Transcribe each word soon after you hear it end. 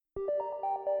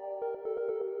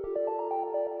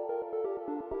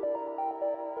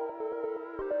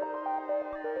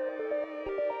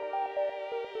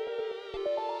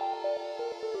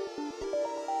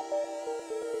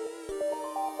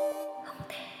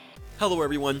Hello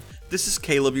everyone, this is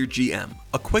Caleb, your GM.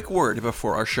 A quick word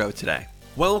before our show today.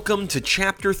 Welcome to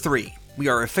Chapter 3. We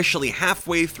are officially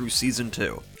halfway through Season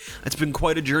 2. It's been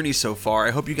quite a journey so far,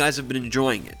 I hope you guys have been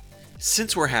enjoying it.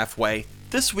 Since we're halfway,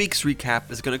 this week's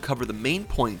recap is going to cover the main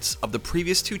points of the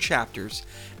previous 2 chapters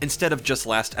instead of just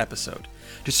last episode,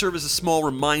 to serve as a small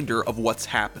reminder of what's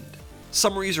happened.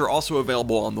 Summaries are also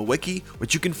available on the wiki,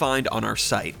 which you can find on our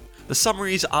site. The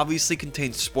summaries obviously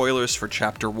contain spoilers for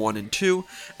Chapter 1 and 2,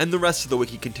 and the rest of the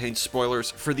wiki contains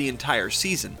spoilers for the entire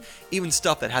season, even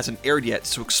stuff that hasn't aired yet,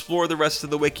 so explore the rest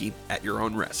of the wiki at your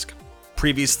own risk.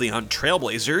 Previously on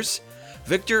Trailblazers,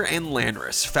 Victor and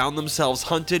Lanris found themselves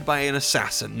hunted by an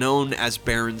assassin known as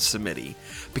Baron Samedi,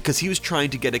 because he was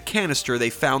trying to get a canister they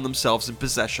found themselves in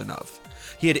possession of.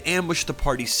 He had ambushed the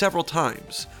party several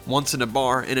times, once in a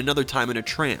bar and another time in a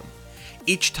tram.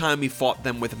 Each time he fought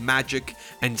them with magic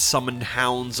and summoned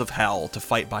hounds of hell to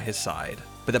fight by his side.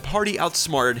 But the party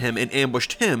outsmarted him and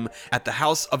ambushed him at the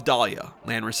house of Dahlia,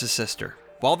 Lanris' sister.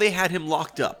 While they had him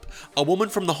locked up, a woman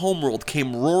from the homeworld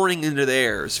came roaring into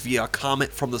theirs via a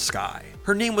comet from the sky.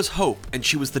 Her name was Hope, and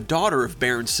she was the daughter of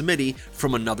Baron Samedi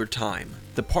from another time.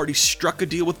 The party struck a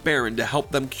deal with Baron to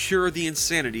help them cure the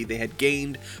insanity they had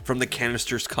gained from the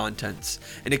canister's contents,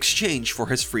 in exchange for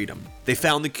his freedom. They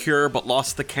found the cure but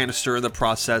lost the canister in the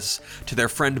process to their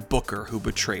friend Booker, who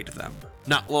betrayed them.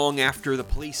 Not long after the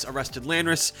police arrested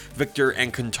Lanris, Victor,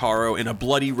 and Kentaro in a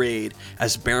bloody raid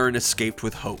as Baron escaped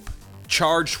with Hope.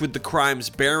 Charged with the crimes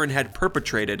Baron had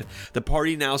perpetrated, the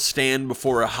party now stand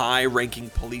before a high-ranking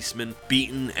policeman,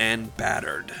 beaten and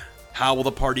battered. How will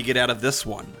the party get out of this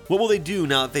one? What will they do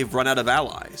now that they've run out of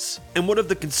allies? And what of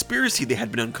the conspiracy they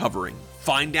had been uncovering?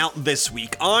 Find out this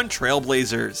week on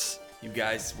Trailblazers. You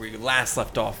guys, where you last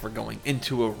left off, we're going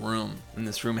into a room. And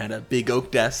this room had a big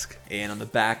oak desk, and on the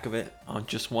back of it, on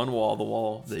just one wall, the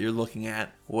wall that you're looking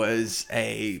at, was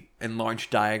a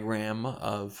enlarged diagram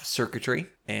of circuitry,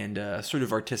 and sort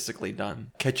of artistically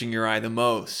done. Catching your eye the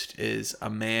most is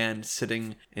a man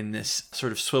sitting in this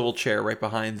sort of swivel chair right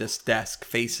behind this desk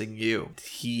facing you.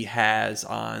 He has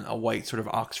on a white sort of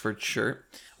Oxford shirt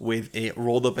with it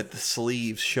rolled up at the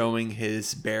sleeves, showing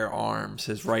his bare arms,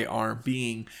 his right arm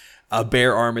being... A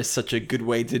bare arm is such a good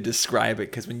way to describe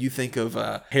it, because when you think of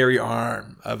a hairy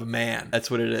arm of a man, that's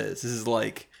what it is. This is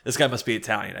like, this guy must be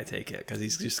Italian, I take it, because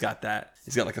he's just got that.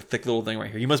 He's got like a thick little thing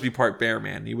right here. He must be part bear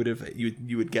man. You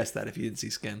would guess that if you didn't see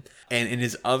skin. And in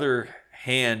his other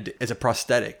hand is a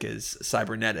prosthetic, is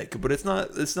cybernetic, but it's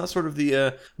not sort of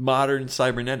the modern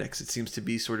cybernetics. It seems to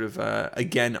be sort of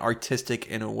again artistic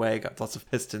in a way, got lots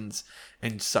of pistons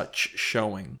and such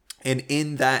showing. And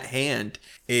in that hand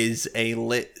is a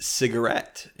lit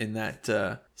cigarette, in that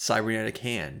cybernetic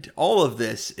hand. All of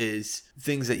this is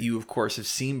things that you, of course, have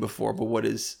seen before, but what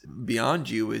is beyond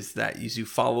you is that as you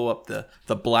follow up the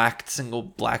single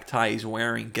black tie he's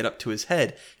wearing, get up to his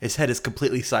head is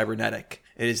completely cybernetic.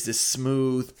 It is this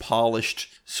smooth, polished,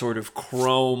 sort of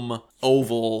chrome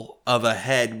oval of a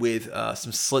head with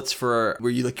some slits for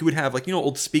where you would have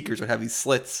old speakers would have these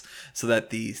slits so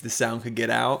that the sound could get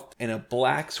out, and a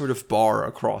black sort of bar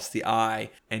across the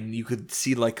eye, and you could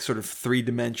see like sort of 3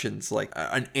 dimensions, like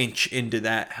an inch into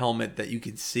that helmet that you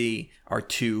can see are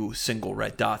 2 single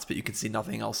red dots, but you can see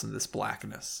nothing else in this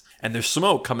blackness. And there's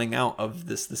smoke coming out of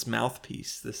this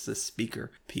mouthpiece, this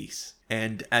speaker piece.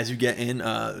 And as you get in,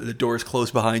 the doors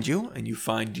close behind you, and you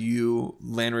find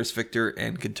Lanris, Victor,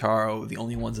 and Kentaro the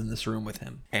only ones in this room with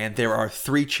him. And there are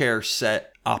 3 chairs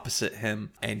set opposite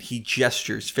him, and he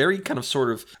gestures, very kind of sort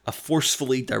of a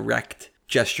forcefully direct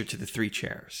gesture to the 3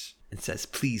 chairs, and says,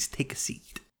 "Please take a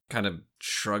seat." Kind of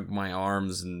shrug my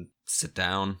arms and sit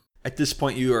down. At this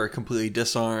point, you are completely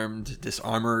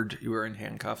disarmored. You are in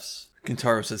handcuffs.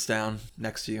 Kentaro sits down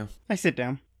next to you. I sit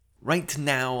down. Right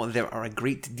now, there are a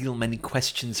great deal many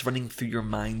questions running through your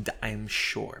mind, I am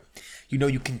sure. You know,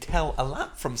 you can tell a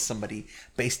lot from somebody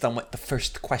based on what the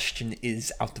first question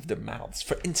is out of their mouths.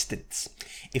 For instance,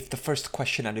 if the first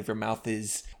question out of your mouth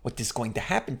is, "What is going to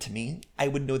happen to me?" I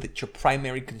would know that your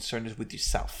primary concern is with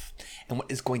yourself. And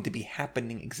what is going to be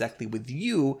happening exactly with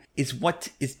you is what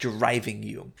is driving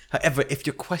you. However, if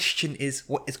your question is,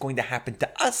 "What is going to happen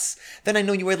to us?" then I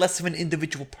know you are less of an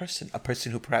individual person, a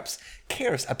person who perhaps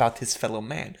cares about his fellow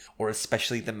man, or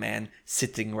especially the man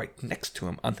sitting right next to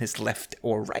him on his left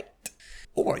or right.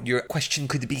 Or your question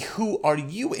could be, "Who are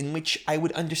you?" in which I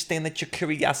would understand that your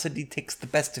curiosity takes the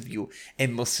best of you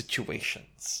in most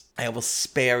situations. I will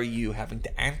spare you having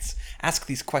to ask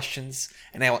these questions,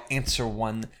 and I will answer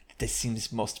one that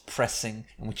seems most pressing,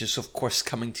 and which is of course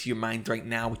coming to your mind right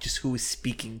now, which is, who is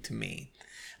speaking to me?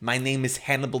 My name is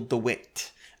Hannibal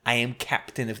DeWitt. I am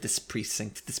captain of this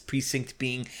precinct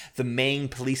being the main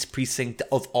police precinct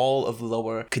of all of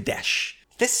Lower Kadesh.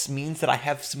 This means that I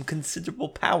have some considerable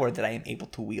power that I am able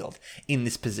to wield in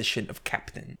this position of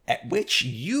captain, at which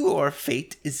your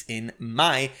fate is in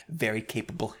my very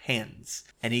capable hands.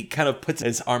 And he kind of puts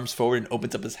his arms forward and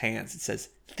opens up his hands and says,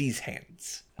 these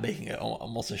hands, making it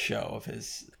almost a show of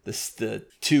the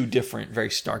two different,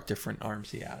 very stark different arms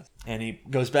he has. And he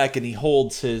goes back and he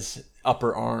holds his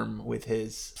upper arm with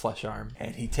his flesh arm,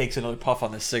 and he takes another puff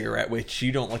on the cigarette, which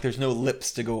you don't like. There's no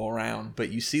lips to go around,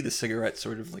 but you see the cigarette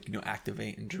sort of like,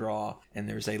 activate and draw, and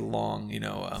there's a long,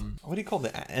 what do you call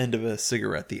the end of a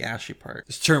cigarette? The ashy part.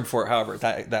 There's a term for it, however,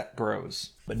 that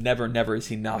grows. But never is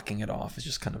he knocking it off. It's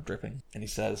just kind of dripping. And he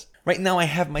says, right now I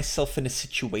have myself in a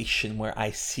situation where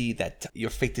I see that your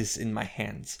fate is in my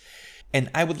hands. And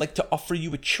I would like to offer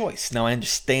you a choice. Now, I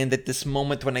understand at this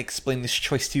moment when I explain this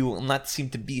choice to you, it will not seem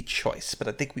to be a choice. But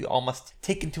I think we all must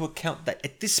take into account that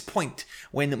at this point,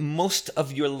 when most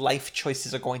of your life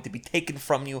choices are going to be taken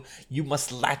from you, you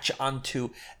must latch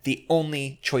onto the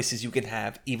only choices you can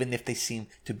have, even if they seem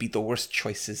to be the worst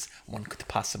choices one could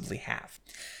possibly have.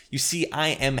 You see, I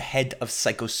am head of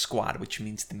Psycho Squad, which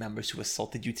means the members who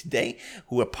assaulted you today,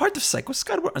 who were part of Psycho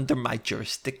Squad, were under my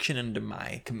jurisdiction, under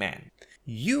my command.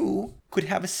 You could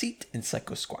have a seat in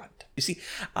Psycho Squad. You see,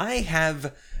 I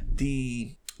have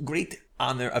the great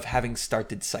honor of having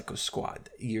started Psycho Squad.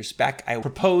 Years back, I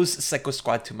proposed Psycho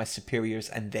Squad to my superiors,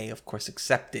 and they, of course,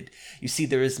 accepted. You see,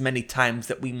 there is many times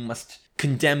that we must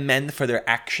condemn men for their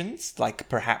actions, like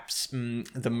perhaps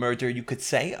the murder, you could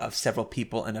say, of several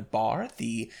people in a bar,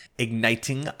 the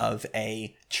igniting of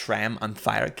a tram on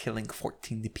fire, killing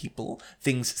 14 people,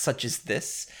 things such as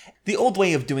this. The old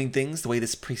way of doing things, the way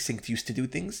this precinct used to do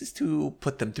things, is to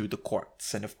put them through the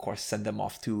courts and, of course, send them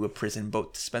off to a prison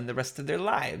boat to spend the rest of their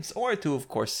lives, or to, of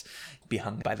course, be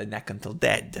hung by the neck until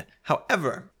dead.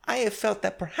 However, I have felt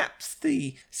that perhaps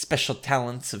the special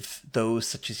talents of those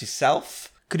such as yourself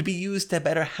could be used to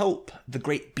better help the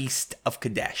great beast of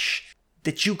Kadesh,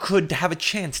 that you could have a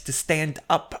chance to stand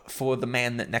up for the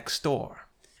man next door.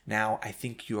 Now, I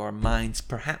think your minds,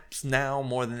 perhaps now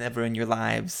more than ever in your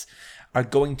lives, are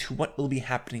going to what will be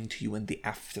happening to you in the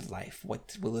afterlife.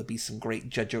 What will there be some great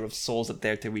judger of souls up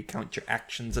there to recount your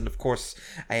actions? And of course,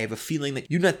 I have a feeling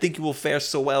that you do not think you will fare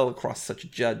so well across such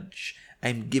a judge. I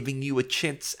am giving you a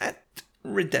chance at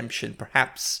redemption,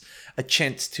 perhaps a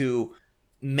chance to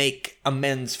make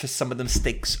amends for some of the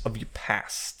mistakes of your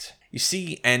past. You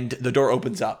see, and the door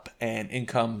opens up, and in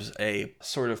comes a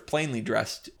sort of plainly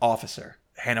dressed officer.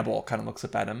 Hannibal kind of looks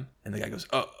up at him, and the guy goes,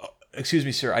 excuse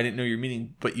me, sir, I didn't know your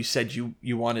meeting, but you said you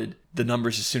wanted the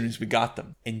numbers as soon as we got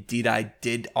them. Indeed I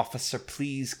did, officer.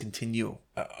 Please continue.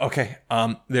 Okay.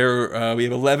 We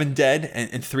have 11 dead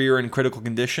and 3 are in critical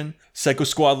condition. Psycho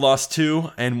Squad lost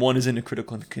 2 and 1 is in a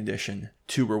critical condition.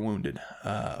 2 were wounded.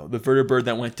 The vertibird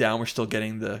that went down, we're still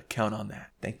getting the count on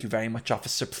that. Thank you very much,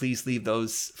 officer. Please leave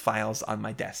those files on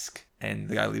my desk. And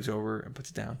the guy leaves over and puts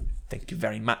it down. Thank you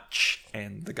very much.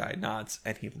 And the guy nods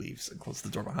and he leaves and closes the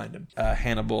door behind him.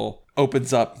 Hannibal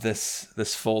opens up this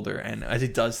folder, and as he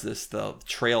does this, the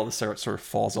trail of the cigarette sort of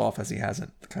falls off, as he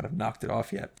hasn't kind of knocked it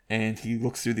off yet. And he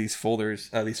looks through these folders,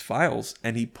 these files,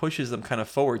 and he pushes them kind of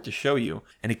forward to show you.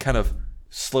 And he kind of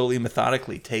slowly,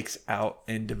 methodically takes out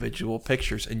individual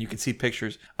pictures, and you can see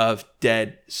pictures of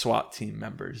dead SWAT team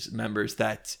members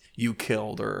that you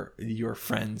killed or your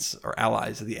friends or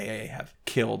allies of the AA have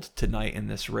killed tonight in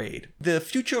this raid. The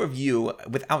future of you,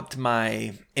 without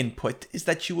my input, is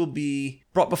that you will be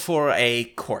brought before a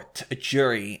court, a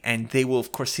jury, and they will,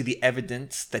 of course, see the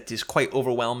evidence that is quite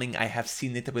overwhelming. I have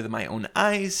seen it with my own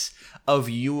eyes of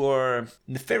your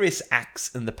nefarious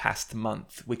acts in the past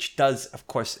month, which does, of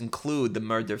course, include the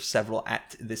murder of several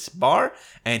at this bar.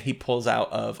 And he pulls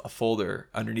out of a folder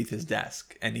underneath his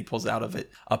desk, and he pulls out of it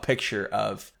a picture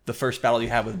of the first battle you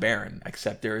had with Baron,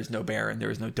 except there is no Baron,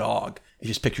 there is no dog. It's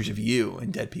just pictures of you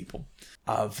and dead people.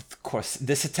 Of course,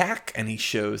 this attack, and he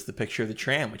shows the picture of the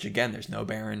tram, which again, there's no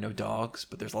Baron, no dogs,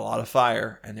 but there's a lot of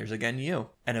fire, and there's again you.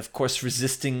 And of course,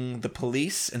 resisting the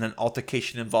police in an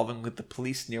altercation involving with the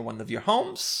police near one of your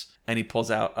homes. And he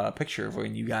pulls out a picture of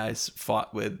when you guys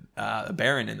fought with a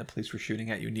Baron and the police were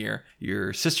shooting at you near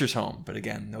your sister's home. But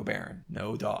again, no Baron,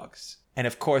 no dogs. And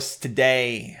of course,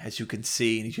 today, as you can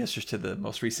see, and he gestures to the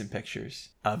most recent pictures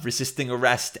of resisting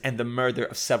arrest and the murder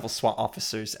of several SWAT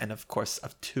officers and, of course,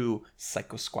 of 2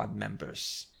 Psycho Squad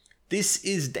members. This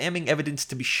is damning evidence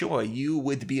to be sure. You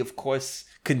would be, of course,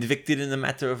 convicted in a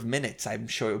matter of minutes. I'm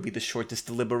sure it would be the shortest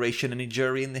deliberation any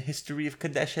jury in the history of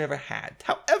Kadesh ever had.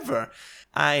 However,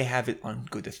 I have it on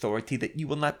good authority that you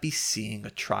will not be seeing a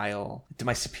trial.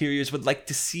 My superiors would like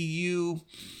to see you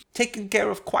taken care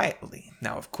of quietly.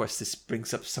 Now, of course, this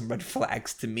brings up some red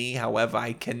flags to me. However,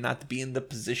 I cannot be in the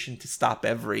position to stop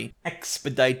every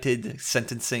expedited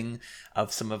sentencing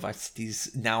of some of our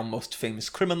city's now most famous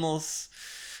criminals.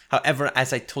 However,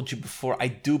 as I told you before, I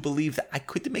do believe that I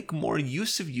could make more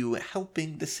use of you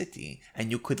helping the city,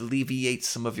 and you could alleviate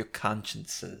some of your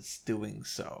consciences doing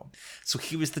so. So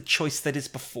here is the choice that is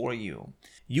before you.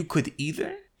 You could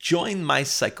either join my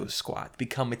Psycho Squad,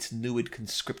 become its new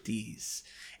conscriptees,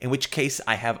 in which case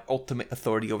I have ultimate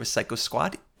authority over Psycho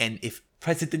Squad, and if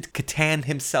President Catan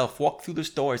himself walked through those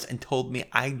doors and told me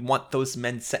I want those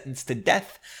men sentenced to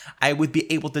death, I would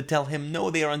be able to tell him,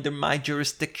 no, they are under my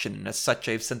jurisdiction, and as such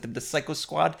I have sent them to Psycho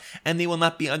Squad, and they will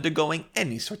not be undergoing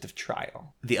any sort of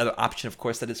trial. The other option, of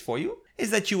course, that is for you,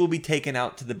 is that you will be taken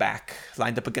out to the back,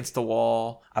 lined up against the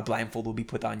wall, a blindfold will be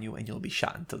put on you, and you'll be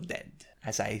shot until dead.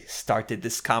 As I started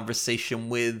this conversation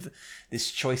with,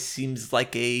 this choice seems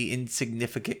like a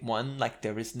insignificant one, like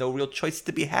there is no real choice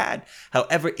to be had.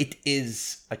 However, it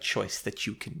is a choice that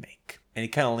you can make. And he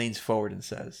kind of leans forward and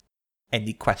says,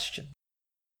 any question?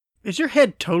 Is your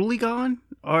head totally gone?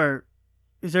 Or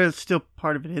is there still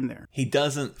part of it in there? He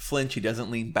doesn't flinch, he doesn't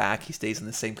lean back, he stays in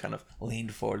the same kind of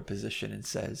leaned forward position and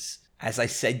says, as I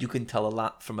said, you can tell a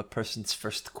lot from a person's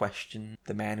first question.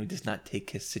 The man who does not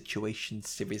take his situation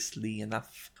seriously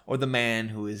enough, or the man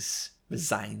who is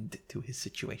resigned to his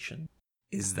situation.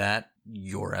 Is that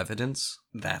your evidence?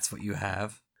 That's what you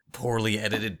have? Poorly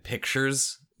edited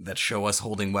pictures that show us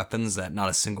holding weapons that not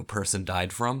a single person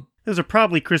died from? Those are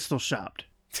probably crystal shopped.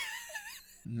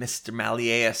 Mr.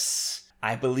 Malleus,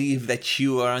 I believe that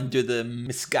you are under the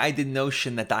misguided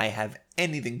notion that I have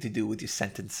anything to do with your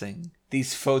sentencing.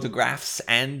 These photographs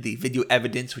and the video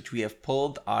evidence which we have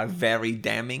pulled are very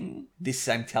damning. This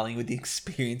I'm telling you with the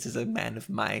experience as a man of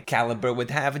my caliber would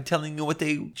have, and telling you what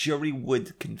a jury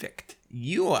would convict.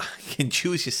 You can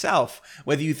choose yourself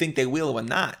whether you think they will or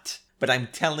not. But I'm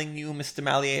telling you, Mr.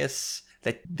 Malleus,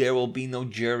 that there will be no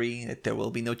jury, that there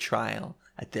will be no trial,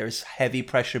 that there's heavy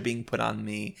pressure being put on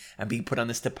me and being put on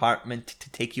this department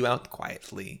to take you out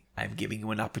quietly. I'm giving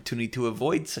you an opportunity to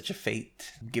avoid such a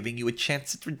fate. I'm giving you a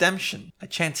chance at redemption, a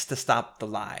chance to stop the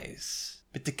lies,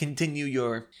 but to continue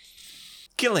your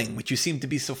killing, which you seem to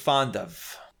be so fond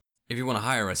of. If you want to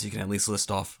hire us, you can at least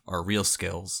list off our real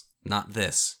skills. Not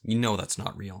this. You know that's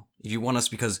not real. If you want us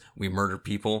because we murder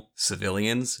people,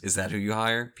 civilians, is that who you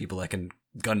hire? People that can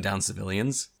gun down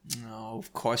civilians? No,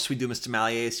 of course we do, Mr.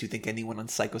 Malleus. You think anyone on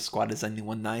Psycho Squad is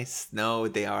anyone nice? No,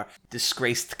 they are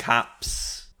disgraced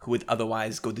cops who would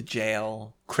otherwise go to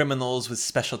jail. Criminals with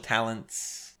special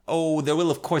talents. Oh, there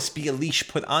will of course be a leash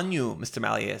put on you, Mr.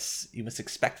 Malleus. You must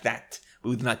expect that.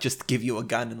 We would not just give you a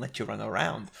gun and let you run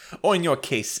around. Or in your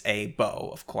case, a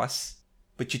bow, of course.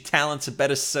 But your talents are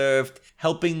better served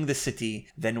helping the city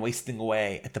than wasting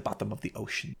away at the bottom of the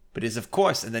ocean. But it is, of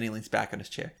course, and then he leans back on his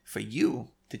chair, for you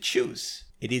to choose.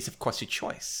 It is, of course, your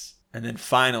choice. And then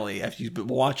finally, after you've been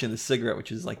watching the cigarette,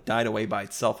 which is like died away by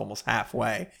itself almost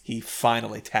halfway, he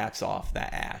finally taps off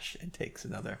that ash and takes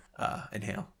another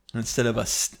inhale. Instead of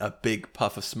a big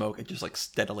puff of smoke, it just like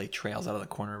steadily trails out of the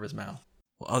corner of his mouth.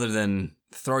 Well, other than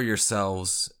throw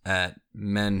yourselves at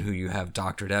men who you have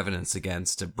doctored evidence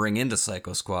against to bring into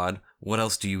Psycho Squad, what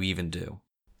else do you even do?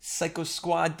 Psycho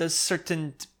Squad does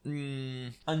certain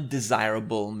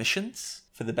undesirable missions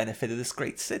for the benefit of this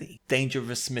great city.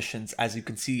 Dangerous missions, as you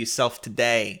can see yourself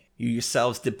today. You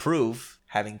yourselves did prove,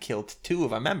 having killed 2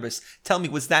 of our members. Tell me,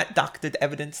 was that doctored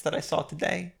evidence that I saw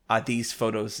today? Are these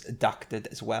photos doctored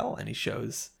as well? And he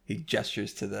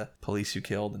gestures to the police you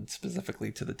killed, and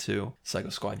specifically to the 2 Psycho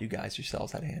Squad you guys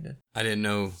yourselves had handed. I didn't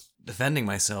know defending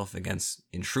myself against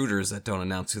intruders that don't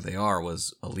announce who they are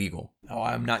was illegal. Oh,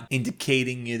 I'm not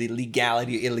indicating the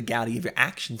legality or illegality of your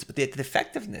actions, but the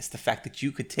effectiveness, the fact that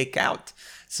you could take out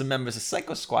some members of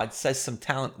Psycho Squad says some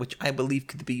talent which I believe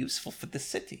could be useful for the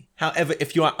city. However,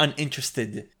 if you are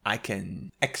uninterested, I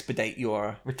can expedite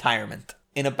your retirement.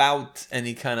 In about, and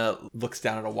he kind of looks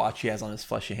down at a watch he has on his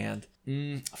fleshy hand.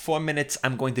 4 minutes,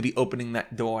 I'm going to be opening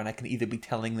that door, and I can either be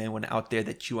telling anyone out there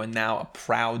that you are now a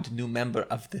proud new member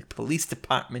of the police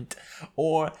department,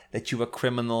 or that you are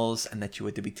criminals and that you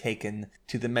are to be taken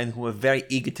to the men who are very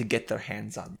eager to get their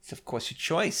hands on. It's of course your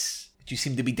choice, but you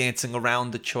seem to be dancing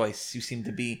around the choice. You seem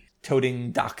to be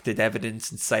toting doctored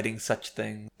evidence and citing such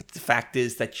things. But the fact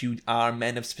is that you are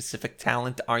men of specific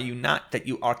talent, are you not? That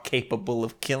you are capable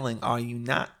of killing, are you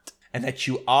not? and that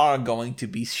you are going to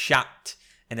be shot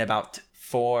in about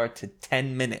 4 to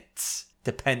 10 minutes,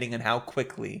 depending on how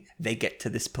quickly they get to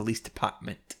this police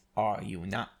department. Are you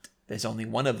not? There's only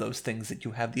one of those things that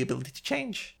you have the ability to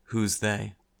change. Who's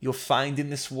they? You'll find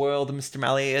in this world, Mr.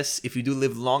 Malleus, if you do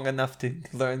live long enough to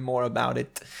learn more about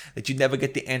it, that you never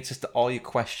get the answers to all your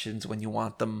questions when you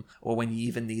want them or when you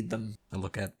even need them. I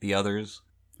look at the others.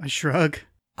 I shrug.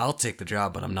 I'll take the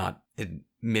job, but I'm not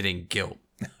admitting guilt.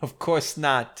 Of course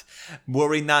not.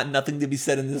 Worry not, nothing to be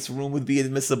said in this room would be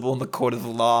admissible in the court of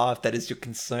law if that is your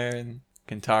concern.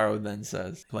 Kentaro then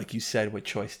says, like you said, what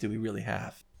choice do we really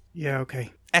have? Yeah,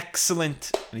 okay.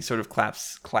 Excellent. And he sort of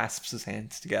clasps his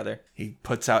hands together. He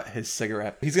puts out his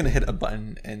cigarette. He's going to hit a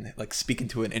button and like speak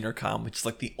into an intercom, which is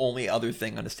like the only other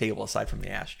thing on his table aside from the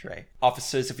ashtray.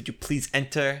 Officers, if you please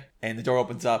enter. And the door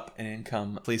opens up and in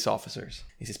come police officers.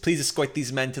 He says, please escort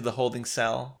these men to the holding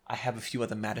cell. I have a few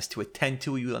other matters to attend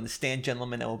to. You understand,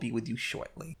 gentlemen? I will be with you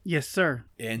shortly. Yes, sir.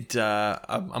 And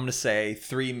I'm going to say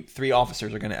three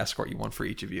officers are going to escort you, one for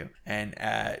each of you. And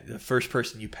the first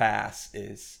person you pass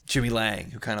is Jimmy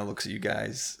Lang, who kind of looks at you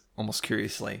guys almost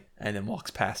curiously and then walks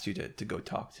past you to go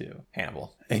talk to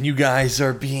Hannibal. And you guys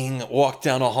are being walked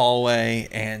down a hallway,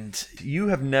 and you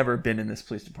have never been in this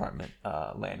police department,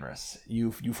 Lanris.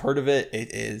 You've heard of it.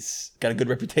 It is got a good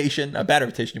reputation, a bad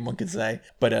reputation, one could say.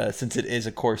 But since it is,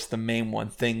 of course, the main one,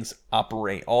 things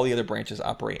operate. All the other branches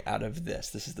operate out of this.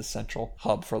 This is the central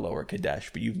hub for Lower Kadesh.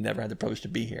 But you've never had the privilege to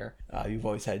be here. You've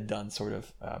always had done sort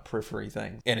of periphery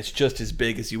things, and it's just as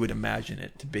big as you would imagine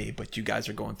it to be. But you guys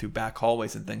are going through back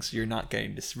hallways and things, so you're not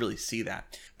getting to really see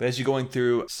that. But as you're going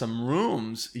through some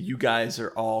rooms, you guys are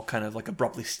all kind of like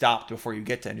abruptly stopped before you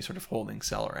get to any sort of holding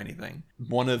cell or anything.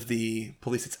 One of the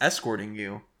police that's escorting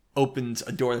you opens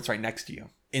a door that's right next to you.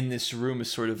 In this room is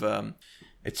sort of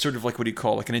it's sort of like, what do you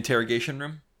call, like an interrogation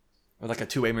room or like a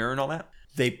two-way mirror and all that.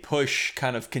 They push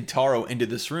kind of Kentaro into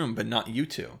this room, but not you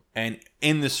two. And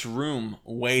in this room,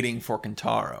 waiting for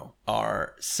Kentaro,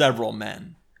 are several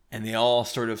men. And they all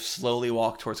sort of slowly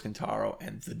walk towards Kentaro,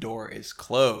 and the door is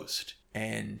closed.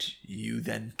 And you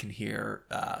then can hear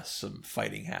some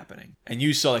fighting happening. And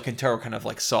you saw that Kentaro kind of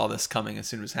like saw this coming as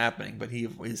soon as it was happening, but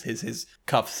his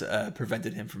cuffs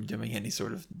prevented him from doing any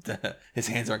sort of, his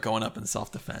hands aren't going up in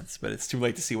self-defense. But it's too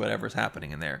late to see whatever's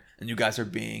happening in there. And you guys are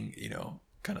being,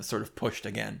 kind of sort of pushed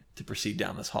again to proceed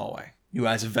down this hallway. You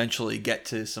guys eventually get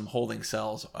to some holding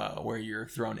cells where you're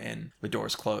thrown in. The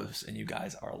door's closed, and you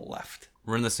guys are left.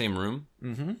 We're in the same room?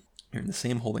 Mm-hmm. You're in the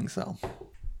same holding cell.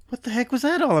 What the heck was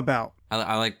that all about?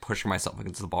 I like pushing myself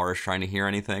against the bars trying to hear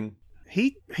anything.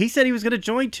 He said he was going to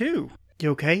join too. You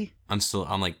okay? I'm still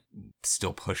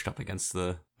pushed up against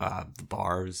the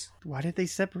bars. Why did they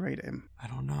separate him? I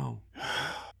don't know.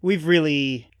 We've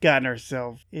really gotten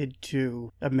ourselves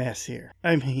into a mess here.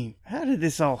 I mean, how did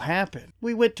this all happen?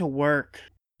 We went to work.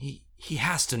 He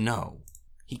has to know.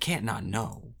 He can't not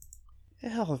know.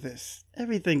 All of this,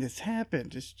 everything that's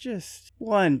happened is just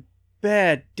one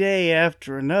bad day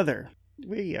after another.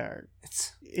 We are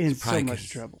in so much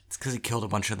trouble. It's because he killed a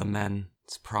bunch of the men.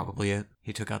 It's probably it.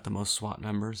 He took out the most SWAT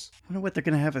members. I wonder what they're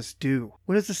going to have us do.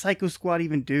 What does the Psycho Squad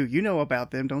even do? You know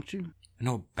about them, don't you? I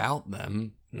know about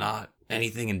them, not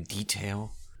anything in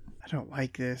detail. I don't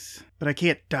like this, but I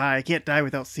can't die. I can't die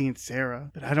without seeing Sarah.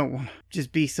 But I don't want to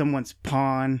just be someone's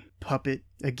pawn, puppet,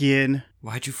 again.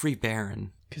 Why'd you free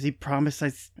Baron? Because he promised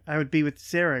I would be with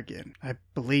Sarah again. I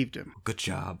believed him. Good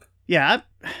job. Yeah,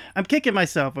 I'm kicking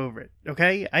myself over it,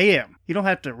 okay? I am. You don't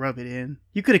have to rub it in.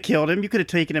 You could have killed him. You could have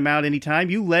taken him out anytime.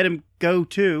 You let him go,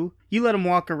 too. You let him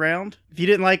walk around. If you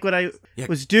didn't like what I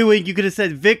was doing, you could have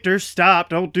said, Victor, stop.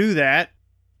 Don't do that.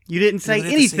 You didn't say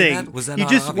anything. Was that you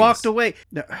not just obvious? walked away.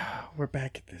 No, we're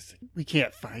back at this. We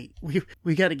can't fight.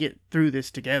 We got to get through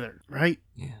this together, right?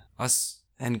 Yeah. Us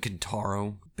and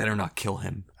Kentaro better not kill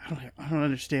him. I don't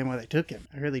understand why they took him.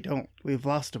 I really don't. We've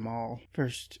lost them all.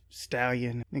 First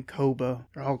Stallion, then Koba.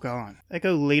 They're all gone. I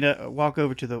go walk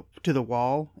over to the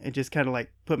wall and just kind of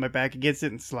like put my back against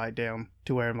it and slide down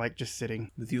to where I'm like just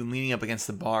sitting. With you leaning up against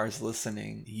the bars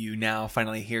listening, you now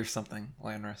finally hear something,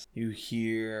 Lanris. You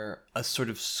hear a sort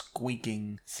of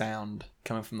squeaking sound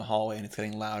coming from the hallway, and it's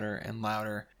getting louder and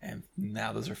louder, and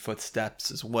now those are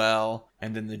footsteps as well.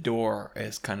 And then the door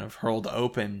is kind of hurled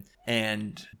open,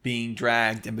 and being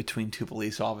dragged in between two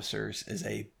police officers is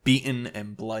a beaten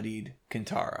and bloodied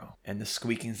Kentaro. And the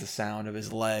squeaking is the sound of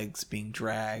his legs being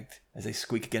dragged as they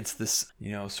squeak against this,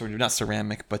 sort of not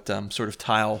ceramic, but sort of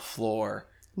tile floor.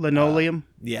 Linoleum?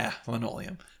 Yeah,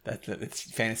 linoleum.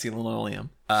 It's fantasy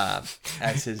linoleum. As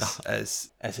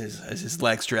his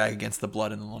legs drag against the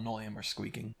blood and the linoleum are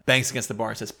squeaking. Bangs against the bar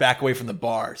and says, "Back away from the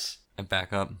bars." I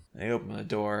back up. They open the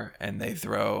door and they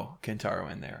throw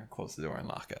Kentaro in there and close the door and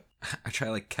lock it. I try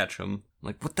to like catch him. I'm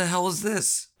like, what the hell is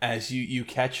this? As you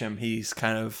catch him, he's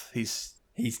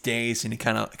dazed and he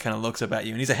kind of looks up at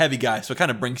you, and he's a heavy guy, so it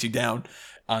kind of brings you down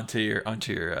onto your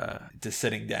to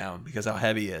sitting down because how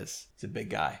heavy he is. He's a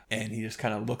big guy, and he just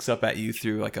kind of looks up at you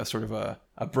through like a sort of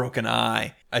a broken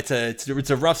eye. It's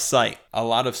a rough sight. A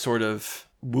lot of sort of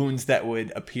wounds that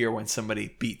would appear when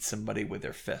somebody beats somebody with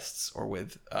their fists or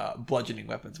with bludgeoning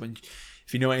weapons.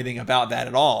 If you know anything about that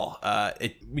at all,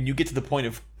 when you get to the point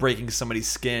of breaking somebody's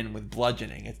skin with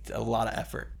bludgeoning, it's a lot of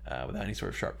effort without any sort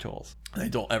of sharp tools. And they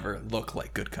don't ever look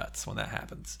like good cuts when that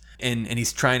happens. And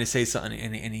he's trying to say something,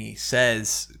 and he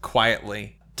says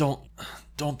quietly, "Don't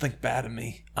think bad of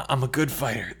me. I'm a good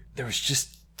fighter. There was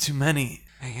just too many.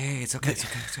 Hey, it's okay. It's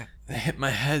okay. They hit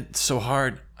my head so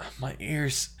hard. My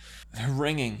ears, they're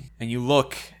ringing." And you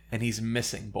look, and he's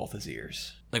missing both his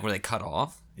ears. Like, were they cut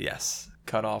off? Yes.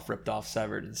 Cut off, ripped off,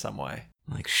 severed in some way.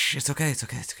 I'm like, shh, it's okay.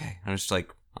 I'm just like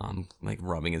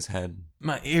rubbing his head.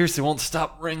 My ears, they won't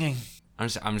stop ringing. I'm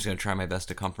just gonna try my best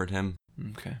to comfort him.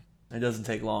 Okay. It doesn't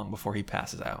take long before he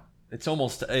passes out. It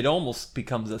almost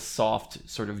becomes a soft,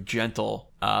 sort of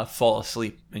gentle fall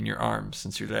asleep in your arms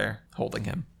since you're there holding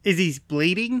him. Is he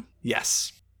bleeding?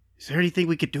 Yes. Is there anything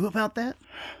we could do about that?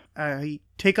 I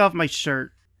take off my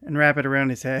shirt and wrap it around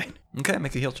his head. Okay,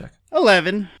 make a heal check.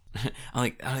 11. I'm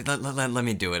like, let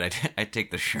me do it. I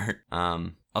take the shirt.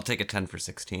 I'll take a 10 for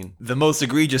 16. The most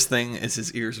egregious thing is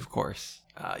his ears, of course.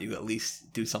 You at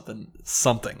least do something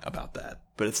about that.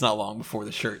 But it's not long before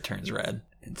the shirt turns red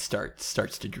and starts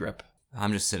to drip.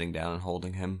 I'm just sitting down and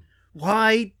holding him.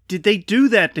 Why did they do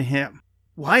that to him?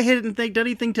 Why hadn't they done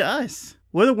anything to us?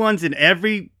 We're the ones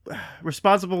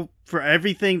responsible for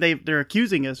everything they're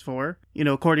accusing us for,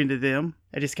 according to them.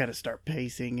 I just kind of start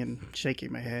pacing and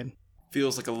shaking my head.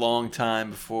 Feels like a long time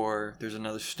before there's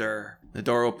another stir. The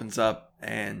door opens up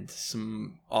and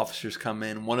some officers come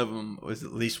in. At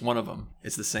least one of them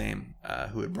is the same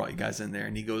who had brought you guys in there.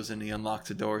 And he goes in and he unlocks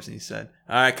the doors and he said,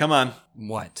 "All right, come on.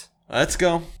 What? Let's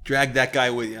go. Drag that guy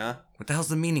with you, huh? What the hell's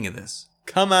the meaning of this?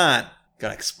 Come on.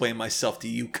 Gotta explain myself to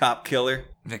you, cop killer."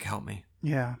 Vic, help me.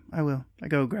 Yeah, I will. I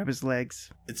go grab his legs.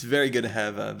 It's very good to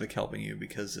have Vic helping you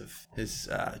because of his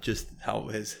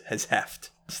his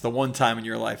heft. It's the one time in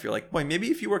your life you're like, boy, maybe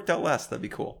if you worked out less, that'd be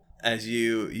cool. As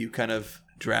you kind of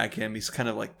drag him, he's kind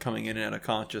of like coming in and out of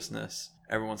consciousness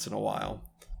every once in a while,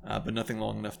 but nothing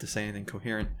long enough to say anything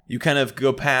coherent. You kind of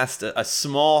go past a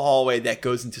small hallway that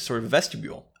goes into sort of a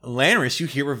vestibule. Lanris, you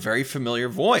hear a very familiar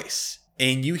voice,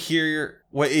 and you hear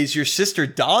what is your sister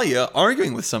Dahlia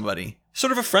arguing with somebody.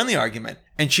 Sort of a friendly argument.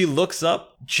 And she looks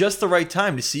up just the right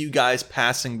time to see you guys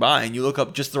passing by. And you look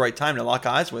up just the right time to lock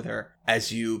eyes with her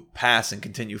as you pass and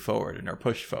continue forward and are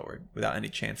pushed forward without any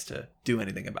chance to do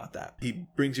anything about that. He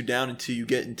brings you down until you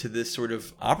get into this sort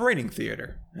of operating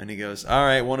theater. And he goes, "All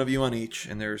right, one of you on each."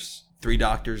 And there's 3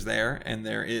 doctors there. And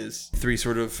there is 3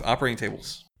 sort of operating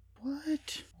tables.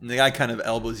 What? And the guy kind of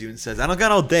elbows you and says, "I don't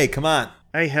got all day. Come on."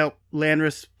 I help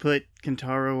Lanris put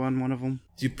Kentaro on one of them.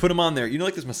 So you put him on there. You know,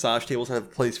 like those massage tables have a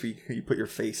place for you put your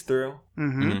face through?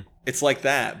 Mm-hmm. It's like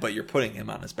that, but you're putting him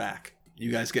on his back.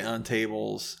 You guys get on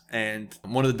tables, and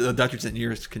one of the doctors that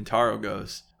nearest Kentaro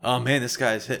goes, "Oh man, this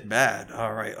guy's hit bad.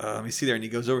 All right, let me see there." And he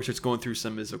goes over, starts going through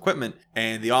some of his equipment,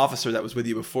 and the officer that was with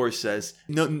you before says,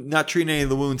 "No, not treating any of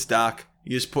the wounds, Doc.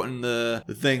 You're just putting the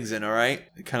things in, all right?"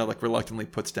 He kind of like reluctantly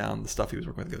puts down the stuff he was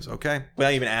working with. He goes, "Okay."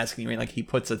 Without even asking you, I mean, like he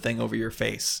puts a thing over your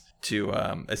face to,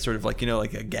 it's sort of like,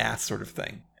 like a gas sort of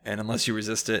thing. And unless you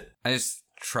resist it. I just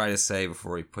try to say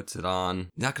before he puts it on,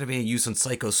 not going to be any use on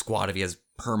Psycho Squad if he has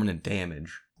permanent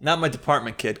damage. "Not my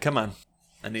department, kid. Come on."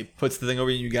 And he puts the thing over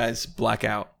you and you guys black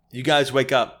out. You guys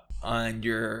wake up and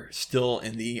you're still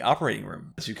in the operating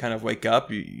room. As you kind of wake up,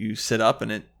 you sit up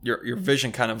and your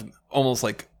vision kind of almost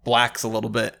like blacks a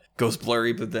little bit, goes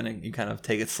blurry, but then you kind of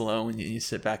take it slow and you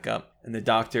sit back up. And the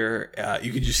doctor,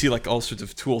 you can just see like all sorts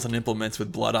of tools and implements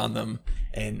with blood on them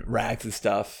and rags and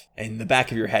stuff. And the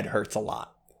back of your head hurts a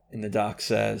lot. And the doc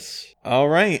says, "All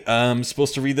right, I'm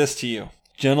supposed to read this to you.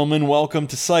 Gentlemen, welcome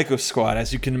to Psycho Squad.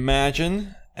 As you can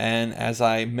imagine, and as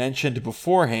I mentioned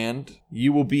beforehand,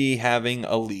 you will be having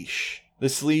a leash.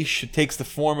 This leash takes the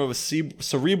form of a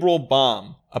cerebral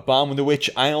bomb, a bomb with which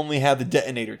I only have the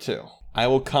detonator to. I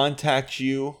will contact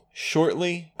you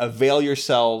shortly. Avail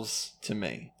yourselves to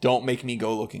me. Don't make me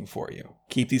go looking for you.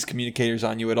 Keep these communicators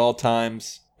on you at all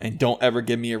times, and don't ever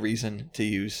give me a reason to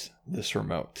use this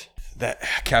remote." That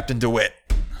Captain DeWitt.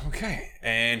 Okay,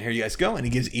 and here you guys go. And he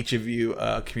gives each of you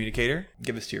a communicator.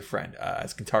 Give this to your friend,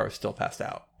 as Kentaro's still passed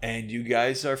out. And you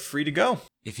guys are free to go.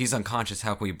 If he's unconscious,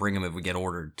 how can we bring him if we get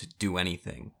ordered to do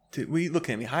anything? Dude, look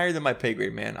at me, higher than my pay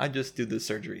grade, man. I just do the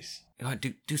surgeries.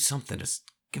 Do something. Just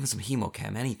give him some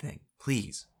hemochem, anything,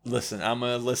 please. Listen, I'm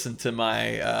gonna listen to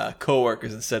my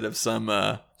coworkers instead of some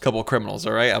couple of criminals.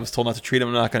 All right, I was told not to treat them.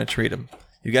 I'm not gonna treat them.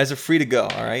 You guys are free to go.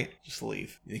 All right, just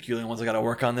leave. You think you're the only ones I gotta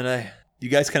work on today? You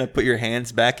guys kind of put your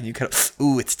hands back and you kind of,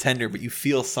 ooh, it's tender, but you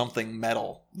feel something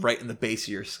metal right in the base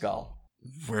of your skull.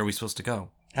 Where are we supposed to go?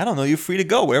 I don't know. You're free to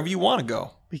go wherever you want to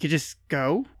go. We could just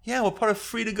go? Yeah, well, part of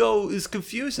free to go is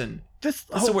confusing. Just,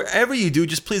 So wherever you do,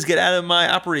 just please get out of my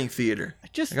operating theater. I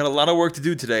got a lot of work to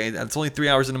do today. It's only 3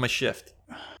 hours into my shift.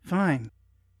 Fine.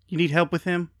 You need help with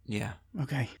him? Yeah.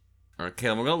 Okay. All right,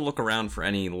 Caleb, we're going to look around for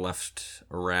any left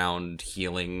around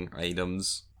healing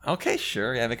items. Okay,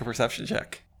 sure. Yeah, make a perception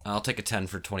check. I'll take a 10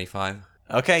 for 25.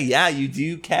 Okay, yeah, you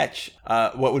do catch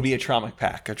what would be a trauma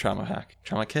pack, trauma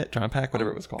kit, trauma pack,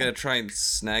 whatever it was called. I'm going to try and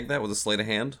snag that with a sleight of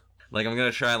hand. Like, I'm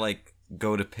going to try, like,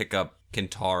 go to pick up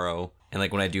Kintaro, and,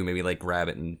 like, when I do, maybe, like, grab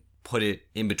it and put it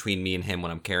in between me and him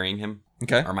when I'm carrying him.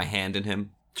 Okay. Or my hand in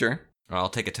him. Sure. Or I'll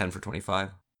take a 10 for 25.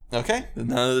 Okay, then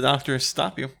none of the doctors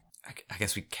stop you. I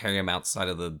guess we carry him outside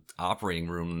of the operating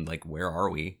room. Like, where are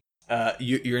we?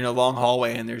 You're in a long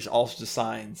hallway, and there's all sorts of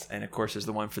signs. And, of course, there's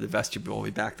the one for the vestibule.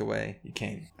 We backed the way you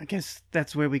came. I guess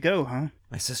that's where we go, huh?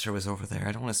 My sister was over there.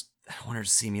 I don't want her to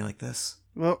see me like this.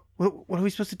 Well, what are we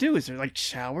supposed to do? Is there, like,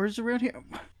 showers around here?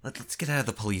 Let's get out of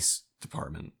the police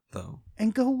department, though.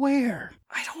 And go where?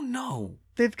 I don't know.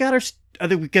 They've got our... Are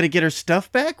we gonna get our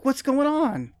stuff back? What's going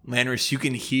on? Lanris, you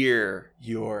can hear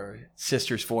your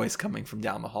sister's voice coming from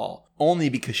down the hall, only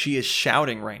because she is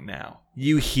shouting right now.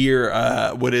 You hear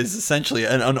what is essentially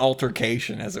an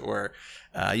altercation, as it were.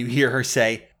 You hear her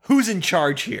say, "Who's in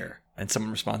charge here?" And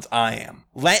someone responds, "I am."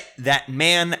 "Let that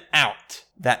man out."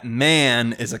 "That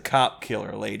man is a cop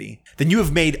killer, lady." "Then you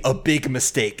have made a big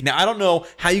mistake." Now, I don't know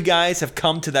how you guys have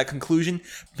come to that conclusion,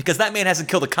 because that man hasn't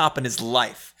killed a cop in his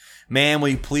life. "Ma'am, will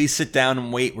you please sit down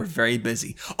and wait? We're very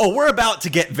busy." "Oh, we're about to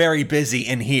get very busy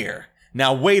in here."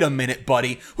 "Now, wait a minute,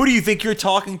 buddy. Who do you think you're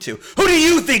talking to?" "Who do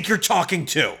you think you're talking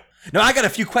to?" "Now, I got a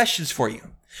few questions for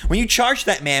you. When you charged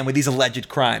that man with these alleged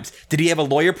crimes, did he have a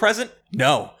lawyer present?"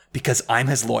 "No, because I'm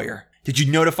his lawyer." "Did you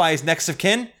notify his next of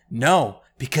kin?" "No,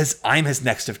 because I'm his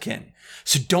next of kin."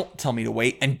 So don't tell me to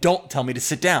wait, and don't tell me to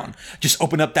sit down. Just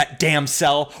open up that damn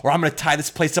cell, or I'm going to tie this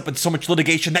place up in so much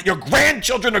litigation that your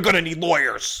grandchildren are going to need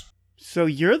lawyers. So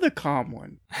you're the calm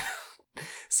one.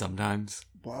 Sometimes.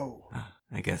 Whoa.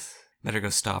 I guess. Better go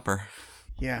stop her.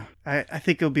 Yeah, I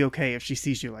think it'll be okay if she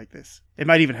sees you like this. It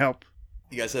might even help.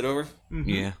 You guys head over? Mm-hmm.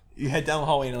 Yeah. You head down the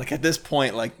hallway, and like at this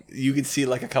point, like you can see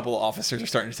like a couple of officers are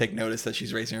starting to take notice that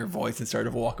she's raising her voice and start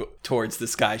to walk towards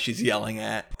this guy she's yelling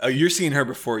at. You're seeing her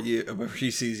before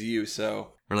she sees you,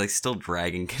 so We're like still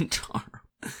dragging Kintaro.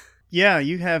 Yeah,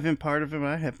 you have him part of him,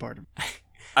 I have part of him.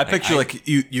 I picture like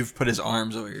you've put his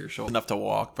arms over your shoulder enough to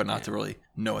walk, but not to really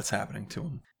know what's happening to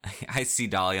him. I see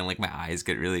Dahlia and like my eyes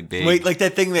get really big. Wait, like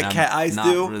that thing that cat eyes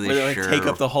do, really where they like sure. take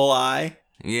up the whole eye.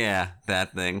 Yeah,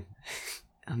 that thing.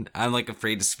 And I'm like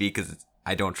afraid to speak because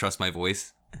I don't trust my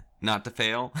voice not to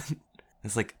fail.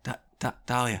 It's like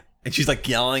Dahlia, and she's like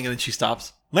yelling, and then she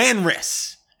stops.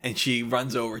 "Lanris!" And she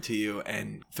runs over to you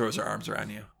and throws her arms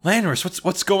around you. "Lanris,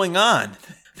 what's going on?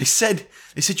 They said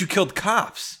you killed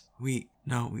cops." We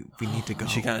need to go.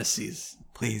 She kind of sees.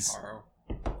 Please.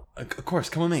 Of course,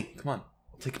 come with me. Come on.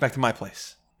 I'll take you back to my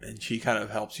place. And she kind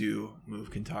of helps you move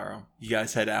Kintaro. You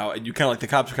guys head out, and you kind of like, the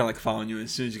cops are kind of like following you. And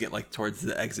as soon as you get like towards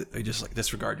the exit, they just like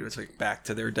disregard you. It's like back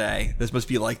to their day. This must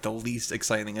be like the least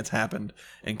exciting thing that's happened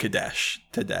in Kadesh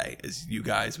today, is you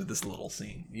guys with this little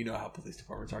scene. You know how police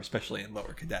departments are, especially in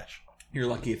Lower Kadesh. You're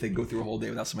lucky if they go through a whole day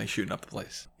without somebody shooting up the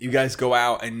place. You guys go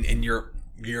out, and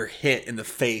you're hit in the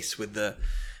face with the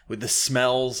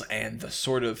smells and the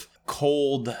sort of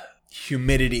cold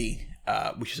humidity,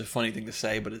 which is a funny thing to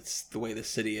say, but it's the way the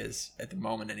city is at the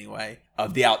moment anyway,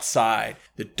 of the outside.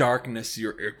 The darkness,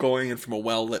 you're going in from a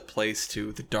well-lit place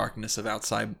to the darkness of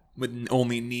outside with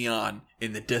only neon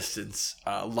in the distance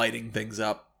lighting things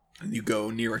up. And you go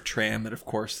near a tram that, of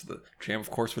course,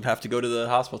 would have to go to the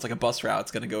hospital. It's like a bus route. It's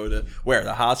going to go to where?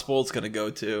 The hospital. It's going to go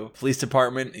to police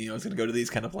department. It's going to go to these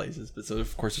kind of places. But so,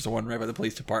 of course, there's one right by the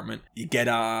police department. You get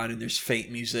on, and there's faint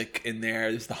music in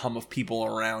there. There's the hum of people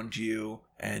around you,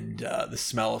 and the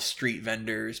smell of street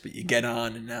vendors. But you get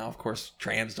on, and now, of course,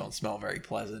 trams don't smell very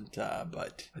pleasant.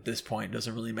 But at this point, it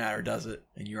doesn't really matter, does it?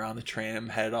 And you're on the tram,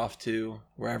 headed off to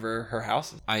wherever her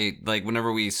house is.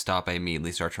 Whenever we stop, I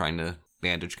immediately start trying to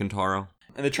bandage Kintaro.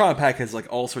 And the trauma pack has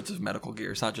like all sorts of medical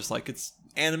gear. It's not just like it's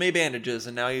anime bandages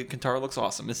and now Kintaro looks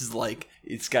awesome. This is like,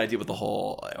 it's got to deal with the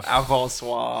whole alcohol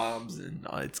swabs, and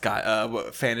it's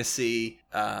got fantasy.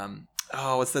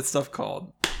 What's that stuff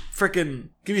called? Frickin',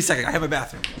 give me a second. I have a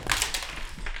bathroom.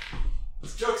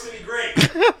 This joke's gonna be great.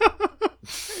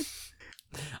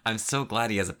 I'm so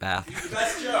glad he has a bathroom.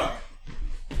 Best joke.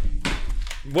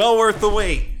 Well worth the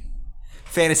wait.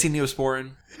 Fantasy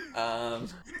Neosporin.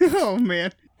 Oh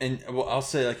man. And well, I'll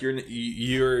say like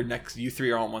you're next. You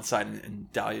three are on one side,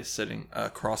 and Dahlia's sitting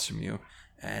across from you.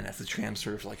 And as the tram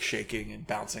sort of like shaking and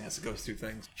bouncing as it goes through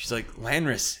things, she's like,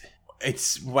 "Lanris,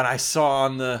 it's what I saw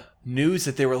on the news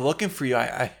that they were looking for you.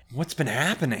 I what's been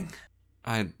happening?"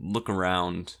 I look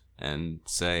around and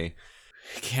say,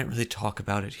 I can't really talk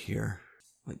about it here.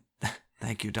 But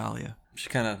thank you, Dahlia. She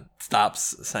kind of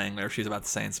stops saying whatever she's about to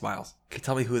say and smiles. Can you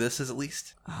tell me who this is at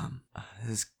least?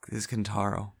 This is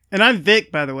Kentaro. And I'm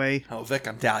Vic, by the way. Oh, Vic,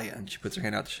 I'm Dahlia. And she puts her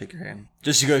hand out to shake your hand.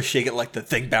 Just you go shake it like the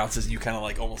thing bounces and you kind of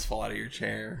like almost fall out of your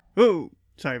chair. Oh,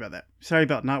 sorry about that. Sorry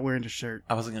about not wearing the shirt.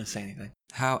 I wasn't going to say anything.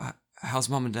 How's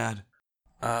Mom and Dad?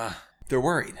 They're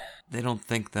worried. They don't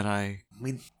think that I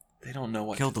They don't know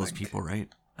what killed to those think. people, right?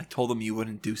 I told them you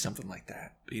wouldn't do something like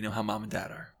that. But you know how Mom and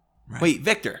Dad are. Right. Wait,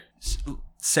 Victor.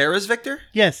 Sarah's Victor?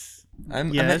 Yes. I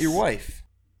met Yes. your wife.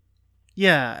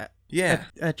 Yeah. Yeah.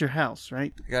 At your house,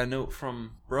 right? I got a note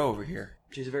from Bro over here.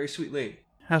 She's a very sweet lady.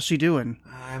 How's she doing?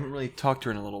 I haven't really talked to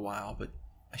her in a little while, but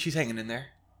she's hanging in there.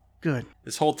 Good.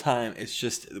 This whole time, it's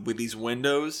just with these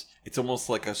windows, it's almost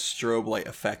like a strobe light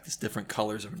effect. It's different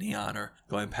colors of neon are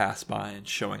going past by and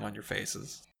showing on your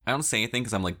faces. I don't say anything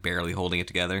because I'm like barely holding it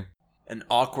together. An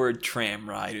awkward tram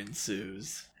ride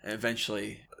ensues. And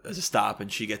eventually, there's a stop,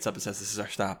 and she gets up and says, "This is our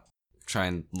stop." Try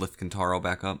and lift Kentaro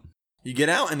back up. You get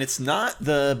out, and it's not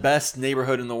the best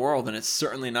neighborhood in the world, and it's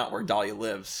certainly not where Dahlia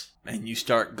lives. And you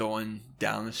start going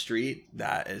down the street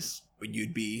that is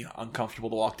you'd be uncomfortable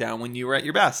to walk down when you were at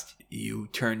your best. You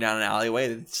turn down an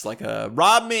alleyway that's like a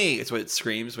 "rob me." It's what it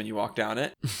screams when you walk down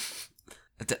it.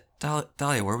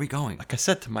 Dahlia, where are we going? Like I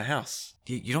said, to my house.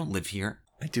 You don't live here.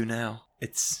 I do now.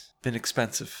 It's been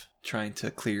expensive trying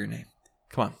to clear your name.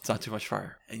 Come on, it's not too much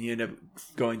fire. And you end up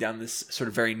going down this sort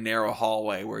of very narrow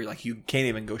hallway where like you can't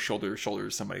even go shoulder to shoulder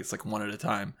with somebody. It's like one at a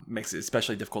time. It makes it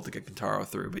especially difficult to get Kentaro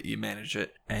through, but you manage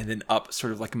it. And then up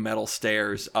sort of like metal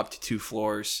stairs up to 2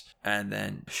 floors. And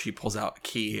then she pulls out a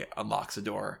key, unlocks the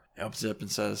door, opens it up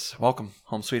and says, "Welcome,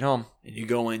 home sweet home." And you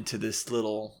go into this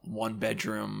little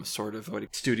 1-bedroom sort of like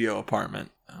studio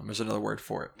apartment. There's another word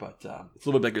for it, but it's a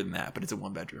little bit bigger than that, but it's a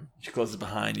 1-bedroom. She closes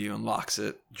behind you and locks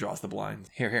it, draws the blinds.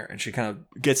 Here. And she kind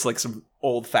of gets like some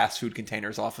old fast food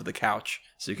containers off of the couch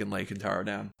so you can lay Kentaro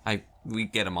down. We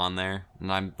get him on there,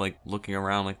 and I'm like looking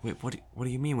around like, wait, what do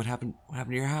you mean? What happened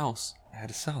to your house? I had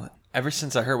to sell it. Ever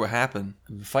since I heard what happened,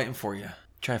 I've been fighting for you.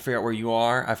 Trying to figure out where you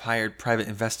are. I've hired private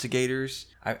investigators.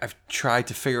 I've tried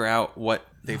to figure out what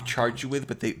they've charged you with,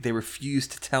 but they refuse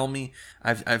to tell me.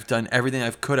 I've done everything I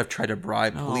could. I've tried to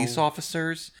bribe police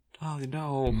officers. Oh,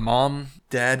 no. Mom,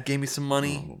 Dad gave me some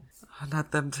money. Oh,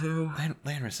 not them too.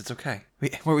 Lanris, it's okay.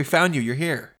 Where we found you, you're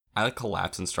here. I like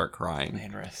collapse and start crying.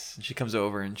 Lanris. And she comes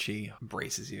over and she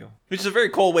embraces you. Which is a very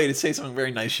cold way to say something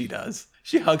very nice she does.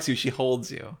 She hugs you, she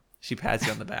holds you. She pats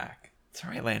you on the back. It's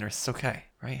all right, Lanris. It's okay.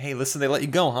 Right? Hey, listen, they let you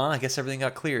go, huh? I guess everything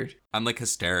got cleared. I'm like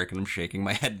hysteric and I'm shaking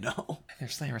my head no.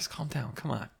 Lanris, calm down.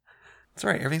 Come on. It's all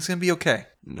right. Everything's going to be okay.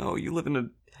 No, you live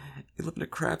in a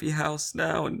crappy house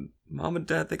now, and Mom and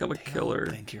Dad think I'm a killer.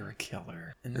 I think you're a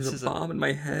killer. And There's a bomb in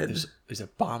my head. There's a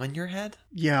bomb in your head?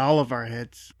 Yeah, all of our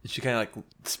heads. And she kind of like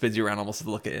spins you around almost to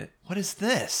look at it. What is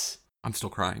this? I'm still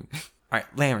crying. All right,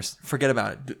 Lanris, forget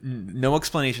about it. No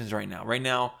explanations right now. Right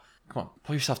now, come on,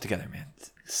 pull yourself together, man.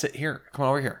 Sit here. Come on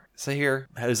over here. Sit here.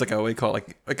 There's like a, what do you call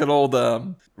it? Like an old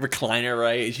recliner,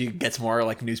 right? She gets more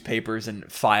like newspapers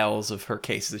and files of her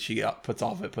cases that she puts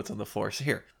on the floor. So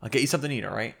here, I'll get you something to eat,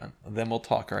 all right? And then we'll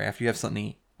talk, all right? After you have something to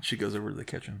eat. She goes over to the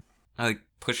kitchen. I like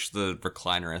push the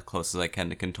recliner as close as I can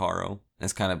to Kentaro. And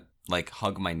it's kind of like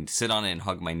sit on it and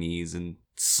hug my knees and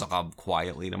sob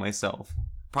quietly to myself.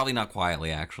 Probably not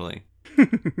quietly, actually.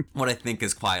 What I think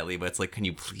is quietly, but it's like, can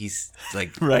you please,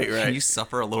 like, right. Can you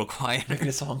suffer a little quieter? You're making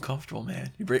us all uncomfortable,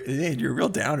 man. You're a real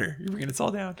downer. You're bringing us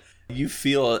all down. You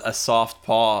feel a soft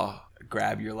paw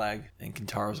grab your leg, and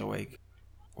Kentaro's awake.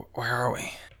 Where are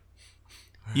we?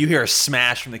 You hear a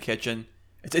smash from the kitchen.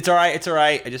 It's all right. It's all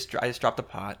right. I just dropped a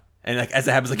pot, and like as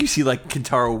it happens, like you see like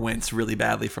Kentaro wince really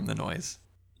badly from the noise.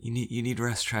 You need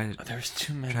rest. Try There's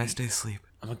too many. to stay asleep.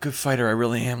 I'm a good fighter. I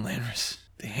really am, Lanris.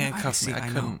 They handcuffed me. I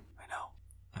couldn't. I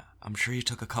know. I'm sure you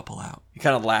took a couple out. He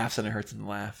kind of laughs, and it hurts him to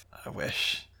laugh. I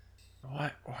wish.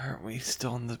 Why aren't we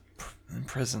still in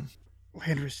prison?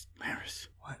 Lanris.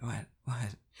 What?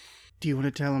 Do you want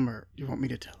to tell him or do you want me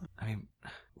to tell him? I mean,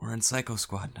 we're in Psycho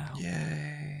Squad now.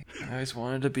 Yay. All I always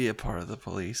wanted to be a part of the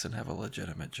police and have a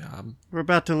legitimate job. We're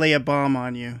about to lay a bomb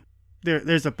on you.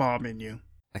 There's a bomb in you.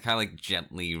 I kind of like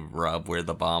gently rub where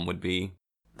the bomb would be.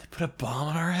 They put a bomb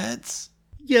on our heads?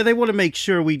 Yeah, they want to make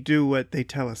sure we do what they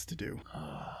tell us to do.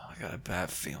 I got a bad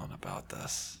feeling about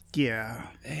this. Yeah.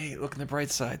 Hey, look on the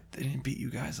bright side. They didn't beat you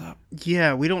guys up.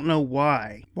 Yeah, we don't know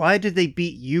why. Why did they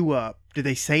beat you up? Did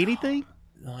they say anything?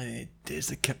 The only thing they did is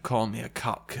they kept calling me a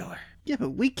cop killer. Yeah,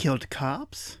 but we killed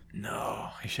cops.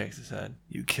 No, he shakes his head.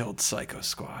 You killed Psycho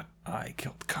Squad. I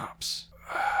killed cops.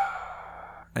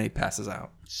 And he passes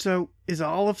out. So, is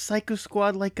all of Psycho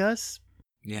Squad like us?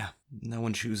 Yeah, no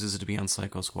one chooses to be on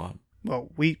Psycho Squad. Well,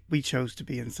 we chose to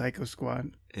be in Psycho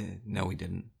Squad. No, we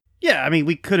didn't. Yeah, I mean,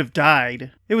 we could have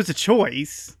died. It was a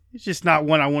choice. It's just not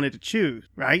one I wanted to choose,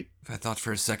 right? If I thought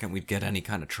for a second we'd get any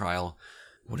kind of trial,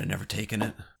 would have never taken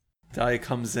it. Dahlia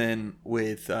comes in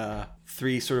with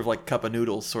 3 sort of like cup of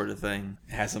noodles sort of thing.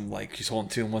 Has them like, she's holding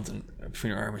 2 and one's in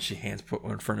between her arm, and she hands put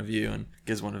one in front of you and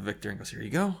gives one to Victor and goes, here you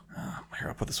go. Here,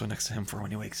 I'll put this one next to him for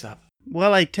when he wakes up.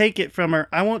 Well, I take it from her.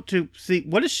 I want to see,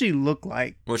 what does she look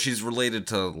like? Well, she's related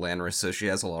to Lanris, so she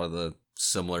has a lot of the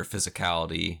similar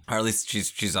physicality. Or at least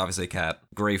she's obviously a cat.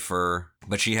 Gray fur,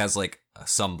 but she has like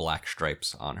some black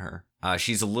stripes on her.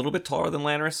 She's a little bit taller than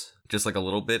Lanris, just like a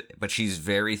little bit, but she's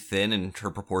very thin and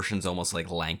her proportions almost like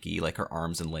lanky, like her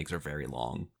arms and legs are very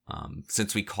long.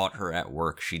 Since we caught her at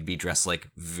work, she'd be dressed like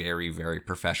very, very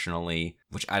professionally,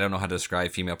 which I don't know how to describe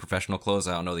female professional clothes.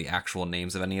 I don't know the actual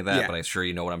names of any of that, but I'm sure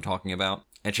you know what I'm talking about.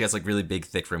 And she has like really big,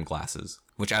 thick rim glasses,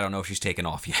 which I don't know if she's taken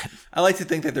off yet. I like to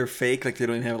think that they're fake, like they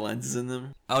don't even have lenses in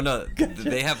them. Oh no,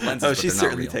 they have lenses, but she's they're not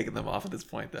certainly real. taking them off at this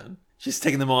point then. She's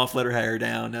taking them off, let her hair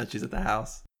down, now she's at the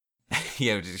house.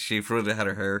 Yeah, she probably had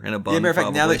her hair in a bun. Yeah, matter of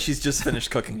fact, now probably. that she's just finished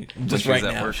cooking, just she's right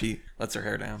at now, work. she lets her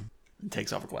hair down and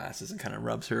takes off her glasses and kind of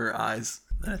rubs her eyes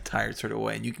in a tired sort of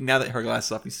way. And you can, now that her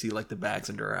glasses off, you see like the bags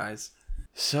under her eyes.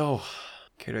 So,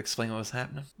 care to explain what was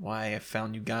happening? Why I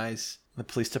found you guys in the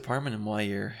police department and why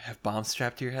you have bombs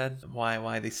strapped to your head?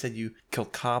 Why they said you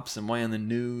killed cops and why on the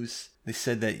news they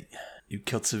said that you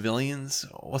killed civilians?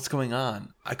 What's going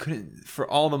on? I couldn't, for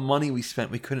all the money we spent,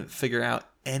 we couldn't figure out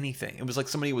anything. It was like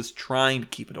somebody was trying to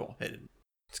keep it all hidden.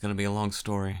 It's gonna be a long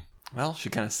story. Well, she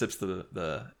kind of sips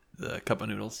the cup of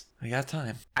noodles. We got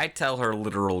time. I tell her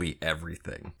literally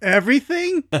everything.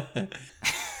 Everything?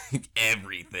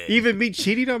 Everything. Even me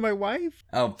cheating on my wife?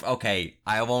 Oh, okay.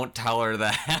 I won't tell her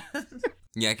that.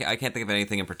 Yeah, I can't think of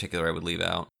anything in particular I would leave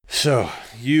out. So,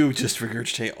 you just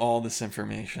regurgitate all this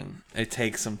information. It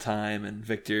takes some time, and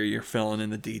Victor, you're filling in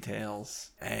the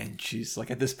details. And she's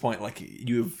like, at this point, like,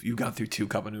 you've gone through 2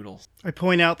 cup of noodles. I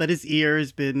point out that his ear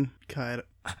has been cut.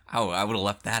 Oh, I would have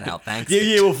left that out. Thanks.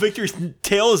 Yeah, well, Victor's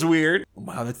tail is weird.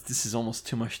 Wow, this is almost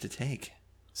too much to take.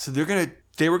 So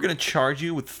they were gonna charge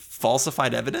you with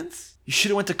falsified evidence? You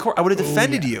should have went to court. I would have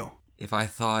defended you. If I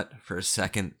thought for a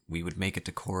second we would make it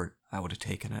to court, I would have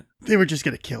taken it. They were just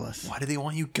going to kill us. Why do they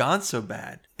want you gone so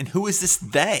bad? And who is this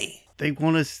they? They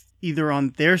want us either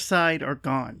on their side or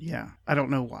gone. Yeah, I don't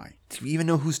know why. Do you even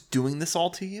know who's doing this all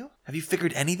to you? Have you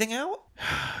figured anything out?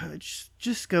 It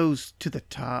just goes to the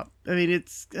top. I mean,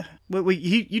 it's...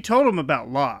 you told him about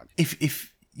Locke.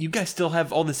 If you guys still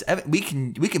have all this evidence,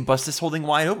 we can bust this whole thing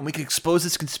wide open. We can expose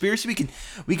this conspiracy.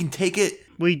 We can take it.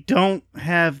 We don't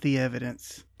have the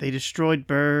evidence. They destroyed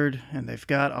Bird, and they've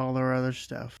got all our other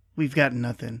stuff. We've got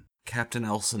nothing. Captain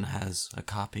Elson has a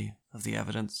copy of the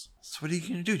evidence. So what are you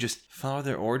gonna do? Just follow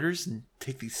their orders and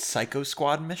take these Psycho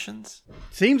Squad missions?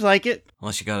 Seems like it.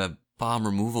 Unless you got a bomb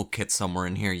removal kit somewhere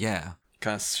in here, yeah.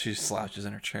 She slouches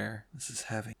in her chair. This is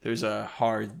heavy. There's a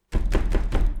hard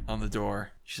on the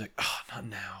door. She's like, oh, not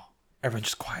now. Everyone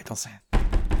just quiet. Don't say it.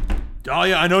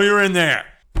 Dahlia, I know you're in there.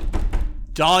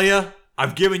 Dahlia,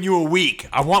 I've given you a week.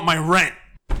 I want my rent.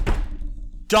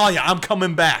 Dahlia, I'm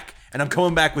coming back. And I'm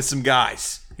coming back with some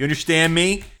guys. You understand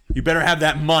me? You better have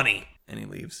that money. And he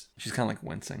leaves. She's kind of like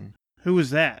wincing. Who was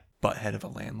that? Butthead of a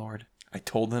landlord. I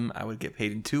told him I would get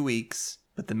paid in 2 weeks,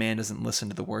 but the man doesn't listen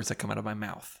to the words that come out of my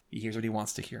mouth. He hears what he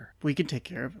wants to hear. We can take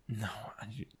care of it. No,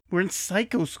 We're in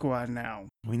Psycho Squad now.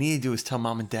 what we need to do is tell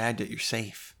mom and dad that you're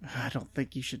safe. I don't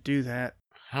think you should do that.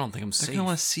 I don't think I'm They're safe. going to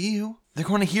want to see you. They're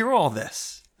going to hear all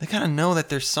this. They kind of know that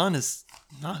their son is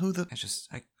not who the...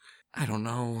 I don't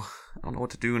know. I don't know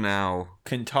what to do now.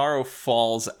 Kentaro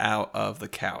falls out of the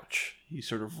couch. He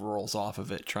sort of rolls off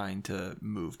of it, trying to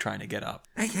move, trying to get up.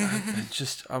 I'm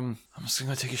just going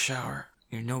to take a shower.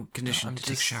 You're in no condition to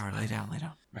take a shower. Lay down.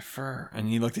 My fur. And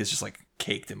he looked, it's just like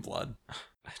caked in blood.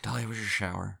 Dahlia, where's your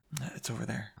shower? It's over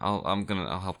there. I'll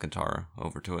help Kentaro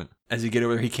over to it. As you get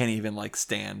over there, he can't even like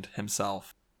stand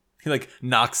himself. He like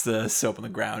knocks the soap on the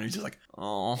ground. He's just like,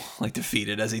 oh, like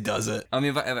defeated as he does it. I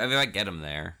mean, if I get him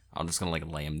there, I'm just gonna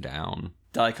like lay him down.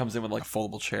 Dolly comes in with like a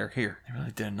foldable chair. Here, they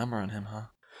really did a number on him, huh?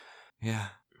 Yeah,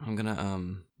 I'm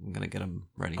gonna get him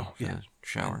ready for the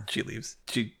shower. And she leaves.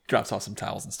 She drops off some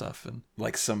towels and stuff, and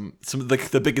like some like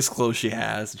the biggest clothes she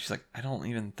has. And she's like, I don't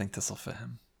even think this will fit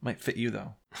him. Might fit you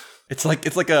though. It's like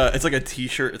a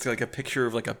t-shirt. It's like a picture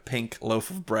of like a pink loaf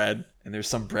of bread, and there's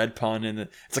some bread pun in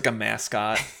it. It's like a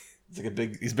mascot. It's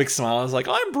like these big smiles. Like,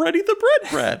 I'm Bready the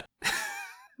bread.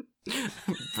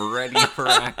 Ready for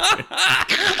action.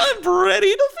 I'm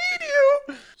ready to feed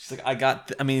you. She's like,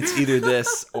 I mean, it's either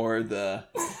this or the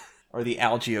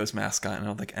Algios mascot. And I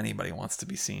don't think anybody wants to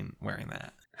be seen wearing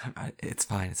that. It's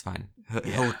fine.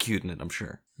 He'll look cute in it, I'm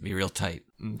sure. Be real tight.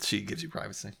 And she gives you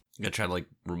privacy. I'm gonna try to like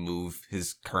remove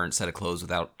his current set of clothes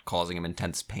without causing him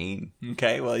intense pain.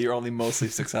 Okay, well, you're only mostly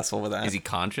successful with that. Is he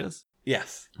conscious?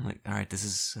 Yes. I'm like, all right, this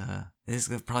is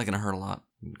probably gonna hurt a lot.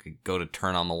 Go to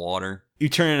turn on the water. You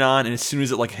turn it on, and as soon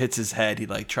as it like hits his head, he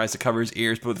like tries to cover his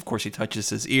ears, but of course he touches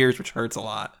his ears, which hurts a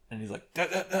lot. And he's like, "Da,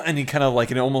 da, da," and he kind of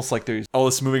like, and almost like there's all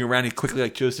this moving around. He quickly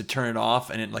like goes to turn it off,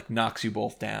 and it like knocks you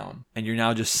both down, and you're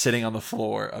now just sitting on the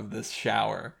floor of this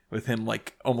shower with him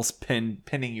like almost pinning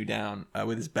you down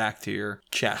with his back to your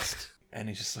chest. And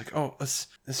he's just like, oh, let's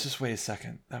just wait a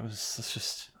second. Let's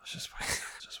just wait.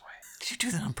 Did you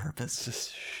do that on purpose?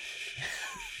 Just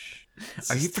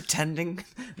Are you pretending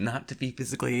not to be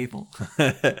physically able?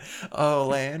 Oh,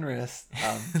 Lanris.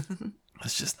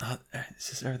 It's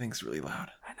just everything's really loud.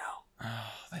 I know.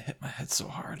 Oh, they hit my head so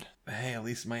hard. But hey, at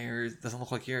least my ears doesn't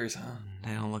look like yours, huh?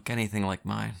 They don't look anything like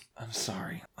mine. I'm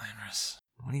sorry, Lanris.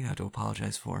 What do you have to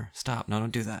apologize for? Stop. No,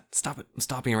 don't do that. Stop it. I'm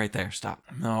stopping you right there. Stop.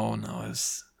 No, it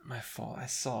was my fault. I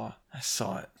saw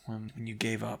it when you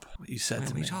gave up. What you said to me.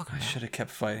 What are you talking I about? should have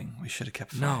kept fighting. We should have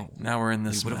kept fighting. No. Now we're in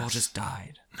this We would have mess. all just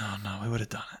died. No, we would have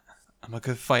done it. I'm a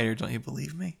good fighter. Don't you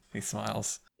believe me? He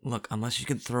smiles. Look, unless you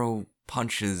could throw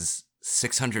punches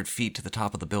 600 feet to the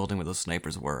top of the building where those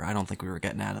snipers were, I don't think we were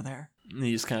getting out of there. And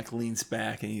he just kind of leans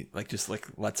back and he just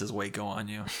lets his weight go on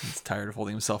you. He's tired of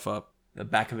holding himself up. The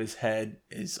back of his head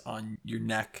is on your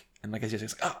neck, and like I said,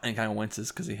 he's like, oh, and he kind of winces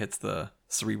because he hits the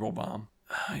cerebral bomb.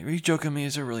 Are you joking me?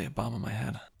 Is there really a bomb on my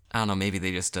head? I don't know, maybe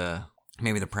they just,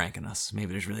 maybe they're pranking us.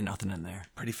 Maybe there's really nothing in there.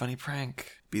 Pretty funny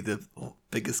prank. Be the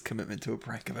biggest commitment to a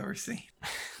prank I've ever seen.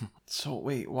 So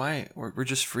wait, why? We're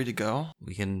just free to go?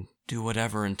 We can do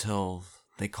whatever until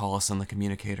they call us on the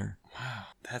communicator. Wow,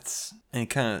 that's... And he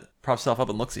kind of props himself up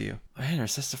and looks at you.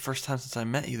 Anders, that's the first time since I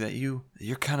met you that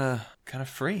you're kind of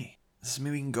free. This is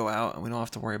maybe we can go out and we don't have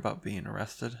to worry about being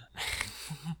arrested.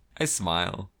 I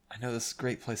smile. I know this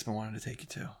great place I've been wanting to take you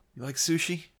to. You like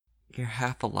sushi? You're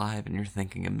half alive and you're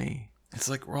thinking of me. It's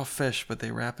like raw fish, but they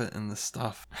wrap it in the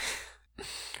stuff.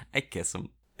 I kiss him.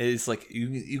 It's like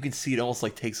you can see it almost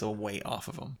like takes a weight off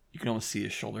of him. You can almost see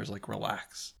his shoulders like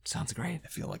relax. Sounds great. I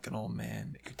feel like an old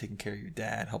man. You're taking care of your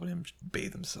dad, helping him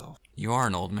bathe himself. You are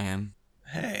an old man.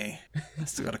 Hey, I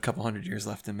still got a couple 100 years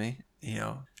left in me. You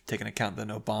know, taking account that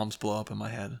no bombs blow up in my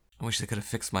head. I wish they could have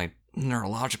fixed my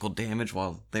neurological damage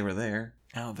while they were there.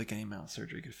 I don't think any amount of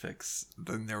surgery could fix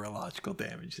the neurological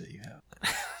damage that you have.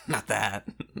 Not that.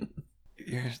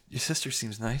 Your sister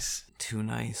seems nice. Too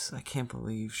nice. I can't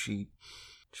believe she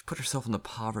put herself into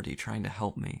poverty trying to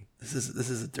help me. This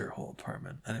is a dirt hole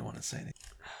apartment. I didn't want to say anything.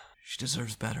 She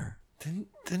deserves better.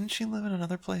 Didn't she live in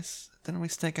another place? Didn't we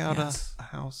stake out Yes. a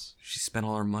house? She spent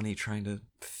all her money trying to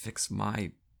fix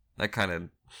my... I kind of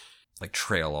like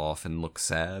trail off and look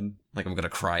sad. Like I'm gonna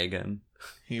cry again.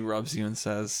 He rubs you and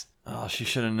says, oh, she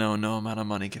should have known no amount of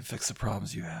money can fix the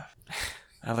problems you have.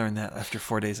 I learned that after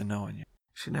 4 days of knowing you.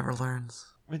 She never learns.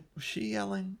 Wait, was she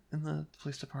yelling in the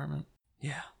police department?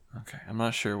 Yeah. Okay, I'm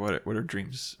not sure what her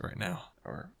dreams right now,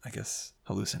 or I guess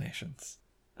hallucinations.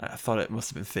 I thought it must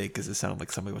have been fake because it sounded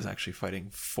like somebody was actually fighting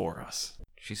for us.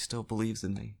 She still believes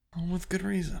in me. Well, with good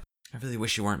reason. I really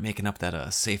wish you weren't making up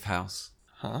that safe house.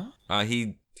 Huh?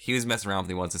 He was messing around with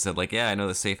me once and said like, yeah, I know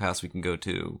the safe house we can go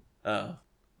to.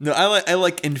 No, I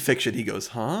like in fiction he goes,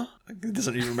 huh? Like, he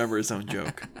doesn't even remember his own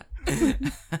joke.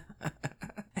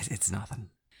 It's nothing.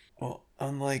 Well,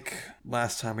 unlike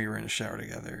last time we were in a shower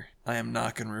together, I am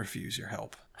not going to refuse your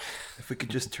help. If we could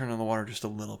just turn on the water just a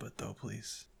little bit, though,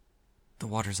 please. The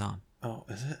water's on. Oh,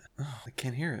 is it? Oh, I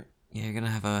can't hear it. Yeah, you're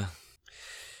gonna have a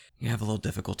little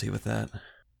difficulty with that.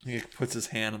 He puts his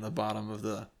hand on the bottom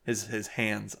of his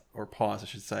hands, or paws, I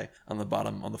should say, on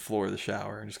the floor of the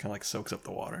shower and just kind of like soaks up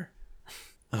the water.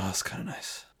 Oh, it's kind of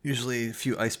nice. Usually a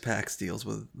few ice packs deals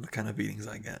with the kind of beatings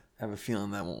I get. I have a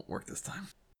feeling that won't work this time.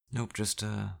 Nope, just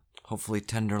hopefully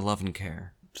tender love and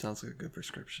care. Sounds like a good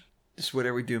prescription. Just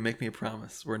whatever we do, make me a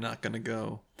promise. We're not gonna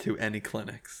go to any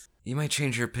clinics. You might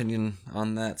change your opinion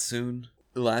on that soon.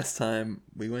 Last time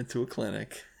we went to a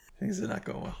clinic, things did not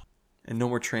go well. And no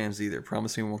more trams either.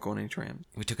 Promise me we won't go on any trams.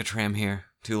 We took a tram here.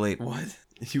 Too late. What?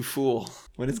 You fool.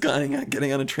 When is getting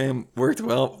on a tram worked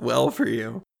well for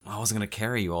you? I wasn't going to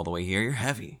carry you all the way here. You're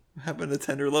heavy. What happened to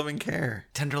tender loving care?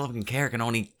 Tender loving care can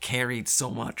only carry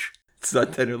so much. It's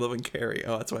not tender loving carry.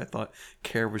 Oh, that's why I thought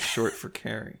care was short for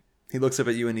carry. He looks up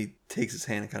at you and he takes his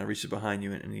hand and kind of reaches behind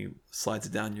you and he slides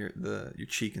it down your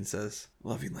cheek and says,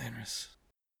 "Love you, Lanris."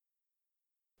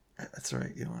 That's all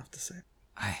right. You don't have to say it.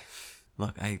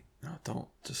 No,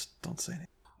 don't say anything.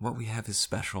 What we have is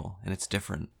special and it's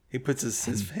different. He puts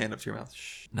his hand up to your mouth.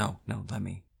 Shh. No, let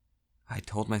me. I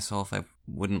told myself I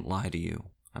wouldn't lie to you.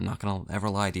 I'm not gonna ever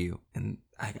lie to you. And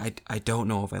I don't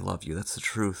know if I love you. That's the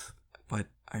truth. But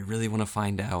I really want to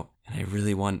find out. And I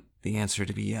really want the answer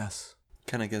to be yes.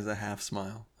 Kind of gives a half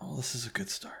smile. Oh, this is a good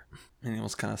start. And he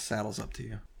almost kind of saddles up to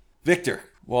you. Victor,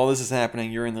 while this is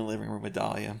happening, you're in the living room with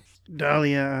Dahlia.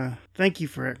 Dahlia, thank you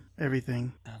for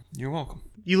everything. You're welcome.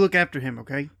 You look after him,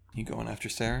 okay? You going after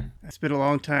Sarah? It's been a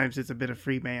long time since I've been a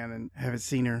free man and haven't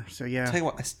seen her, so yeah. Tell you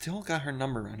what, I still got her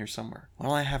number around here somewhere. Why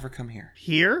don't I have her come here?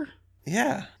 Here?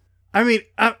 Yeah. I mean,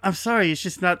 I'm sorry, it's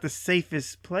just not the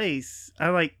safest place.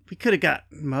 We could have got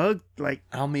mugged,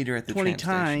 I'll meet her at the 20 tram station.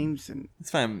 times. And It's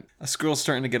fine. A girl's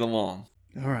starting to get along.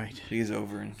 all right. She's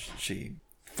over and she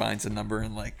finds a number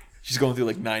and she's going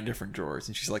through 9 different drawers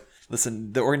and she's like,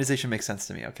 "Listen, the organization makes sense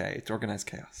to me, okay? It's organized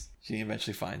chaos." She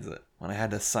eventually finds it. When I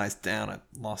had to size down, I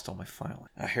lost all my filing.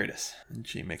 Here it is. And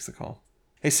she makes the call.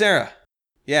 "Hey, Sarah."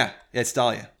 Yeah, it's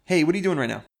Dahlia. "Hey, what are you doing right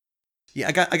now?" "Yeah,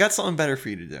 I got something better for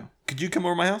you to do. Could you come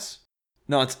over to my house?"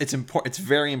 "No, it's important. It's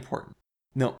very important."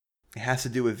 "No, it has to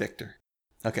do with Victor."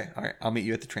 "Okay, all right. I'll meet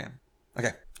you at the tram."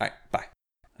 "Okay, all right. Bye."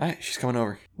 All right, she's coming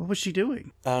over. What was she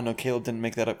doing? I don't know. Caleb didn't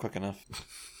make that up quick enough.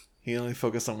 He only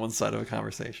focused on one side of a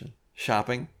conversation.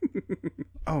 Shopping.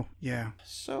 Oh, yeah.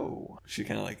 So she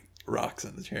kind of rocks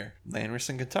in the chair. Lanris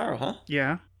and Kentaro, huh?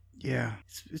 Yeah. Yeah.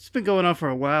 It's been going on for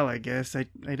a while, I guess. I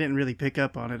didn't really pick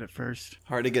up on it at first.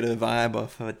 Hard to get a vibe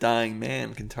of a dying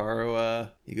man.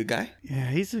 Kentaro, you good guy? Yeah,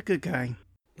 he's a good guy.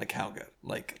 How good?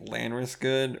 Lanris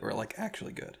good or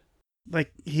actually good?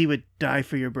 He would die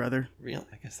for your brother. Really?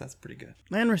 I guess that's pretty good.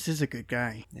 Lanris is a good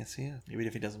guy. Yes, he is. Even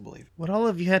if he doesn't believe. What all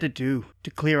of you had to do to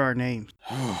clear our names?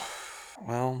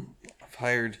 Well, I've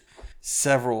hired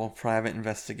several private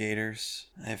investigators.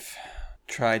 I've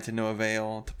tried to no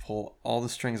avail to pull all the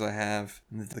strings I have,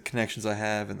 and the connections I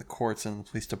have in the courts and the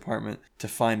police department to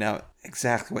find out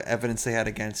exactly what evidence they had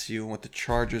against you and what the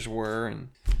charges were, and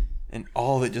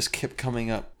all of it just kept coming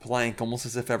up blank, almost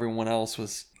as if everyone else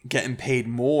was getting paid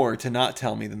more to not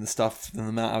tell me than the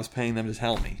amount I was paying them to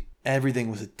tell me.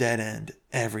 Everything was a dead end.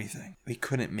 Everything. We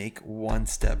couldn't make one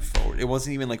step forward. It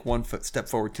wasn't even one step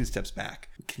forward, 2 steps back.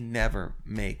 We can never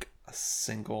make a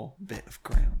single bit of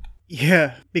ground.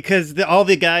 Yeah, because all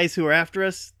the guys who were after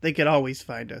us, they could always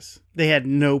find us. They had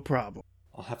no problem.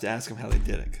 I'll have to ask them how they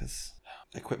did it, because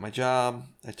I quit my job.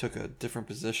 I took a different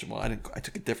position. Well, I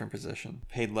took a different position.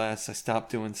 Paid less. I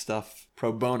stopped doing stuff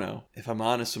pro bono. If I'm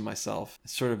honest with myself,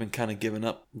 I've sort of been kind of giving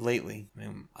up lately.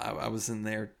 I was in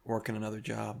there working another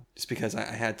job just because I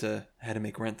had to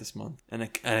make rent this month. And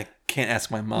I can't ask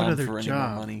my mom for any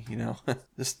more money,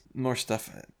 Just more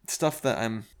stuff that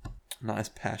I'm not as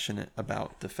passionate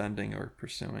about defending or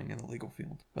pursuing in the legal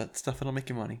field. But stuff that'll make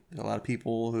you money. There's a lot of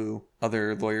people who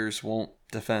other lawyers won't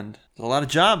defend. There's a lot of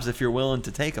jobs if you're willing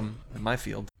to take them in my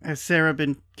field. Has Sarah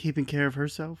been keeping care of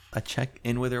herself? I check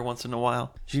in with her once in a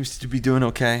while. She seems to be doing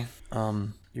okay.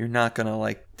 You're not going to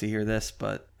like to hear this,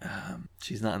 but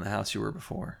she's not in the house you were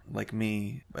before. Like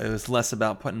me, it was less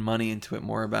about putting money into it,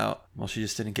 more about, she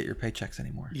just didn't get your paychecks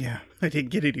anymore. Yeah, I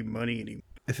didn't get any money anymore.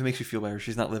 If it makes you feel better,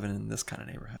 she's not living in this kind of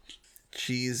neighborhood.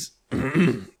 She's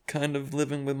kind of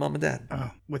living with mom and dad.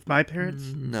 Oh, with my parents?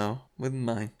 No, with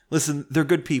mine. Listen, they're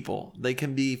good people. They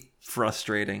can be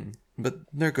frustrating, but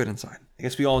they're good inside. I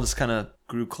guess we all just kind of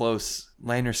grew close.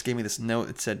 Landers gave me this note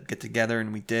that said get together,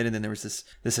 and we did, and then there was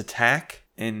this attack,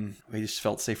 and we just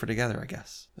felt safer together, I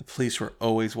guess. The police were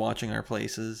always watching our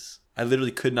places. I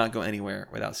literally could not go anywhere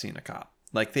without seeing a cop.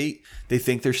 They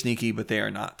think they're sneaky, but they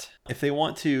are not. If they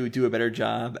want to do a better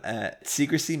job at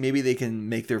secrecy, maybe they can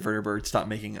make their vertibird stop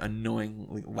making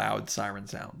annoyingly loud siren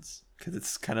sounds. Because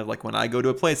it's kind of like when I go to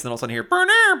a place and then all of a sudden I hear,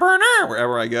 burner, burner,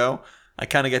 wherever I go. I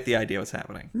kind of get the idea what's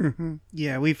happening. Mm-hmm.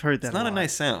 Yeah, we've heard that. It's not a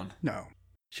nice sound. No.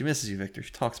 She misses you, Victor.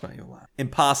 She talks about you a lot.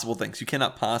 Impossible things. You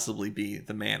cannot possibly be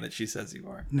the man that she says you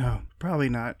are. No, probably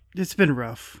not. It's been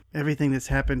rough. Everything that's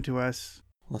happened to us.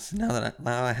 Listen,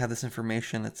 now I have this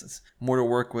information, it's more to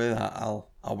work with.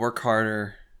 I'll I'll work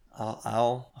harder.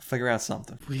 I'll figure out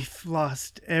something. We've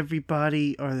lost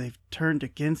everybody, or they've turned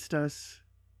against us.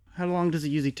 How long does it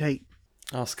usually take?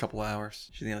 Oh, it's a couple hours.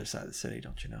 She's on the other side of the city,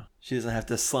 don't you know? She doesn't have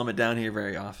to slum it down here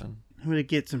very often. I'm gonna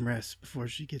get some rest before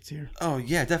she gets here. Oh,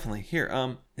 yeah, definitely. Here,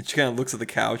 and she kind of looks at the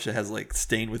couch. It has, like,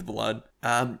 stained with blood.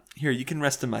 Here, you can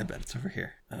rest in my bed. It's over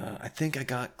here. I think I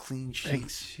got clean sheets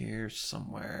Thanks. here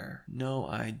somewhere. No,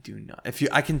 I do not.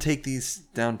 I can take these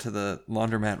down to the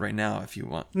laundromat right now if you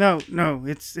want. No,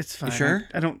 it's fine. sure?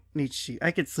 I don't need sheet. I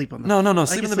could sleep on the No, I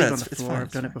sleep can in the bed. on the It's floor. fine.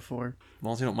 I've done it before. As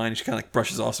long as you don't mind, she kind of, like,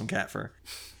 brushes off some cat fur.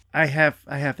 I have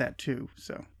that too.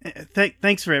 So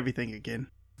thanks for everything again.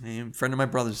 A friend of my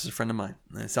brother's is a friend of mine.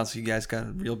 And it sounds like you guys got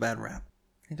a real bad rap.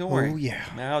 Hey, don't worry. Oh yeah.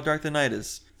 No matter how dark the night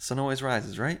is, sun always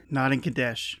rises, right? Not in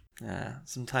Kadesh.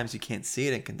 Sometimes you can't see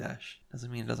it in Kadesh.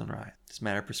 Doesn't mean it doesn't rise. It's a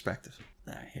matter of perspective.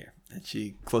 Here. And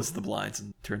she closes the blinds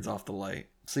and turns off the light.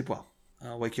 Sleep well.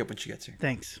 I'll wake you up when she gets here.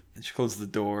 Thanks. And she closes the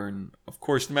door, and of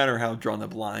course, no matter how drawn the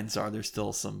blinds are, there's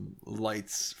still some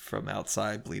lights from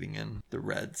outside bleeding in. The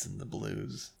reds and the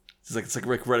blues. It's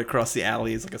like right across the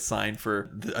alley is like a sign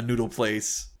for a noodle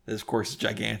place. This, of course, is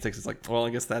gigantic. It's like, well, I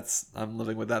guess I'm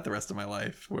living with that the rest of my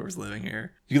life. Whoever's living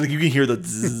here, you can hear the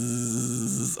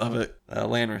zzz of it.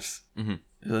 Lanris, There's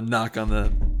a knock on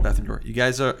the bathroom door. You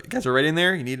guys are right in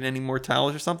there? You need any more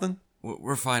towels or something?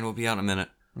 We're fine. We'll be out in a minute.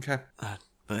 Okay.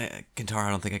 But Kintara, I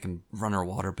don't think I can run our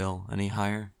water bill any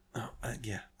higher. Oh,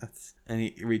 yeah. And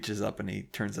he reaches up and he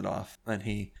turns it off. And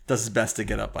he does his best to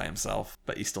get up by himself,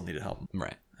 but you still need to help him.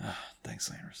 Right. Thanks,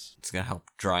 Lanris. It's gonna help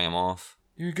dry him off.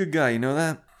 You're a good guy, you know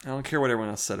that? I don't care what everyone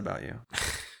else said about you.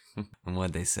 And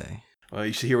what'd they say? Well,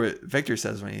 you should hear what Victor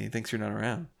says when he thinks you're not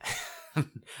around.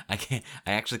 I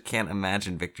actually can't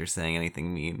imagine Victor saying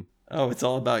anything mean. Oh, it's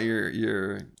all about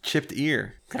your chipped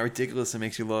ear. How ridiculous it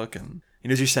makes you look, and he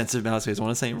knows you're sensitive now, so he doesn't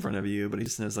want to say it in front of you, but he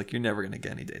just knows, like, you're never going to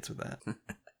get any dates with that.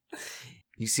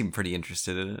 You seem pretty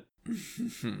interested in it.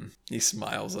 He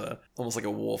smiles, almost like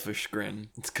a wolfish grin.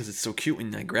 It's because it's so cute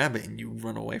when I grab it and you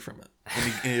run away from it.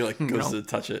 And he like, goes to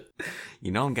touch it.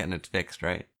 You know I'm getting it fixed,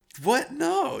 right? What?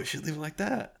 No, you should leave it like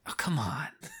that. Oh, come on.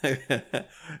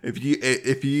 If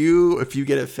you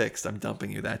get it fixed, I'm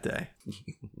dumping you that day.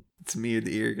 It's me or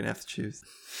the ear. You're going to have to choose.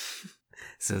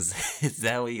 So is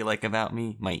that what you like about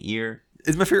me? My ear?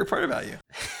 It's my favorite part about you.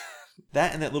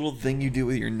 That and that little thing you do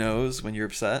with your nose when you're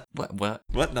upset. What?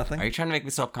 What? Nothing? Are you trying to make me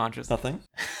self-conscious? Nothing?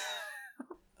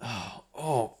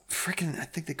 Oh, freaking, I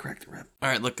think they cracked the rib. All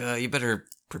right, look, you better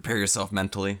prepare yourself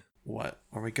mentally. What?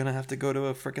 Are we gonna have to go to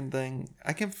a freaking thing?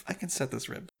 I can set this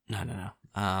rib. No.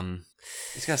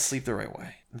 He's gotta sleep the right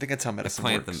way. I think that's how medicine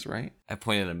works, right? I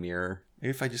pointed at a mirror. Maybe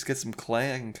if I just get some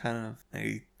clay, I can kind of... And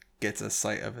he gets a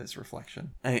sight of his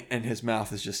reflection. And his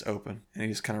mouth is just open. And he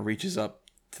just kind of reaches up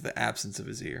to the absence of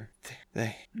his ear.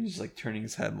 He's just like turning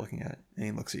his head, looking at it, and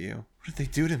he looks at you. What did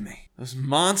they do to me? Those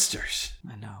monsters.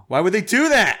 I know. Why would they do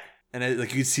that? And you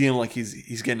can see him like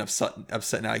he's getting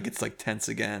upset now. He gets like tense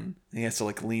again. And he has to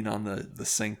like lean on the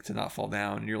sink to not fall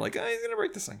down. And you're like, oh, he's gonna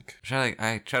break the sink.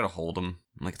 I try to hold him.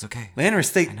 I'm like, it's okay.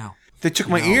 Lanris, I know. They took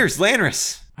my ears,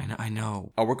 Lanris. I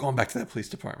know. Oh, we're going back to that police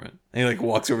department. And he like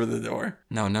walks over to the door.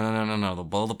 No. They'll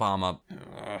blow the bomb up.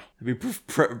 It'd be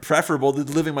preferable to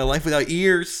living my life without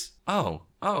ears. Oh,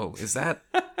 is that?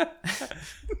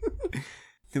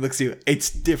 He looks at you. It's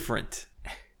different.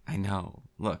 I know.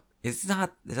 Look, it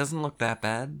doesn't look that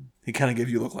bad. He kind of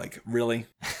gives you a look like, really?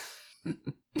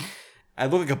 I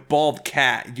look like a bald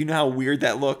cat. Do you know how weird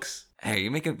that looks? Hey,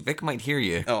 Vic might hear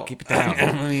you. Oh, keep it down.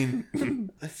 I mean,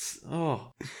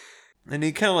 and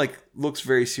he kind of like looks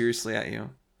very seriously at you.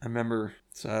 I remember,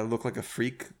 so I look like a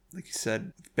freak, like you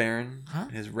said, Baron. Huh?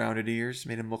 His rounded ears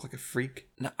made him look like a freak.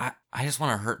 No, I just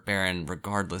want to hurt Baron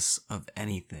regardless of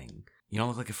anything. You don't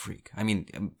look like a freak. I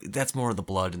mean, that's more of the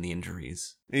blood and the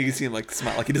injuries. And you can see him like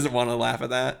smile, like he doesn't want to laugh at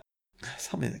that.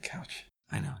 Tell me the couch.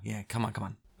 I know. Yeah, come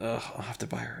on. Ugh, I'll have to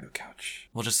buy her a new couch.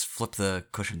 We'll just flip the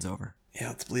cushions over. Yeah,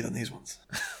 let's bleed on these ones.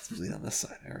 Let's bleed on this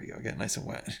side. There we go. Get nice and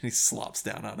wet. He slops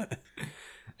down on it.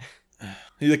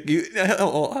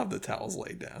 I'll have the towels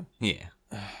laid down. Yeah.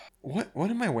 What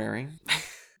am I wearing?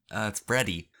 It's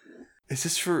Brady. Is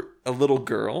this for a little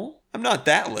girl? I'm not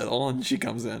that little, and she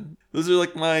comes in. Those are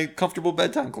like my comfortable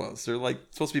bedtime clothes. They're like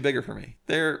supposed to be bigger for me.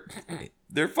 They're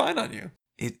fine on you.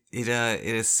 It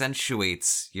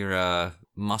accentuates your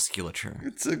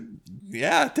musculature.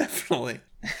 Yeah, definitely.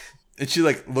 And she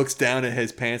like looks down at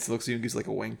his pants, looks at you and gives like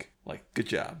a wink. Like, good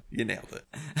job. You nailed it.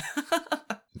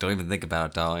 Don't even think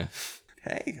about it, Dolly.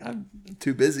 Hey, I'm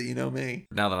too busy, you know me.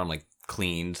 Now that I'm like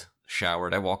cleaned,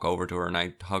 showered, I walk over to her and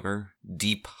I hug her.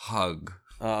 Deep hug.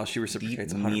 She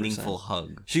reciprocates Deep, 100%. meaningful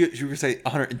hug. She reciprocates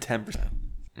 110%.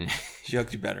 She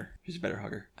hugged you better. She's a better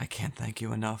hugger. I can't thank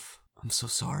you enough. I'm so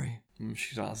sorry.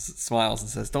 She smiles and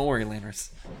says, "Don't worry,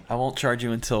 Landris. I won't charge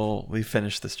you until we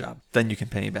finish this job. Then you can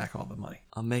pay me back all the money."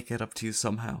 I'll make it up to you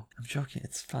somehow. I'm joking.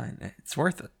 It's fine. It's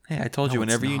worth it. Hey, I told No, you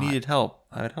whenever it's you not. needed help,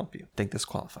 I would help you. I think this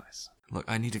qualifies. Look,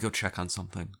 I need to go check on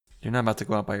something. You're not about to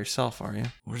go out by yourself, are you?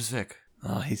 Where's Vic?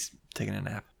 Oh, he's taking a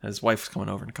nap. His wife's coming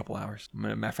over in a couple hours.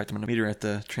 Matter of fact, I'm gonna meet her at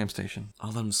the tram station.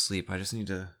 I'll let him sleep. I need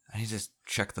to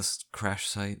check this crash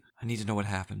site. I need to know what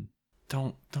happened.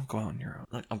 Don't go out on your own.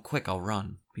 Look, I'm quick. I'll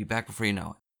run. Be back before you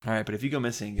know it. All right, but if you go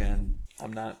missing again,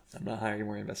 I'm not hiring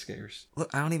more investigators.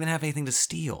 Look, I don't even have anything to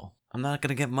steal. I'm not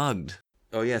gonna get mugged.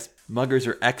 Oh yes, muggers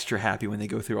are extra happy when they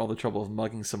go through all the trouble of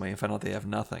mugging somebody and find out they have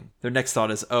nothing. Their next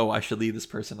thought is, "Oh, I should leave this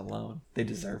person alone. They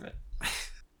deserve it."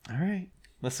 All right.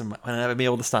 Listen, I haven't been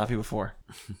able to stop you before.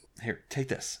 Here, take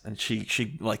this. And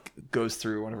she like goes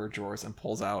through one of her drawers and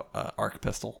pulls out an arc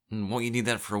pistol. And won't you need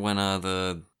that for when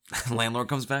the landlord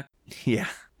comes back? Yeah,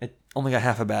 it only got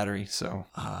half a battery, so.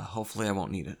 Hopefully I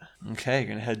won't need it. Okay, you're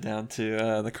gonna head down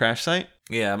to the crash site.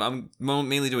 Yeah, I'm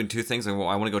mainly doing two things. I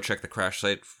want to go check the crash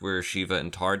site where Shiva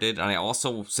and Tar did. And I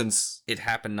also, since it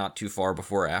happened not too far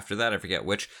before or after that, I forget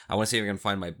which, I want to see if I can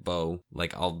find my bow.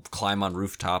 Like, I'll climb on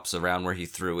rooftops around where he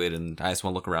threw it, and I just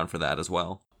want to look around for that as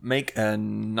well. Make a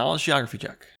knowledge geography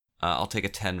check. I'll take a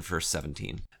 10 for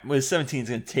 17. With 17, it's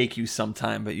going to take you some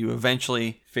time, but you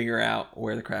eventually figure out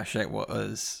where the crash site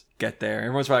was. Get there.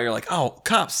 Every once in a while, you're like, "Oh,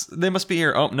 cops! They must be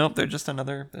here." Oh, nope, there's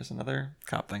another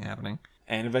cop thing happening.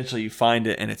 And eventually you find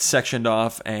it, and it's sectioned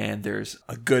off, and there's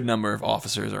a good number of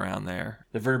officers around there.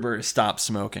 The vertebrate has stopped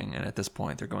smoking, and at this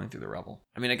point, they're going through the rubble.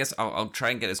 I mean, I guess I'll try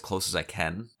and get as close as I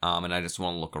can, and I just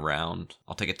want to look around.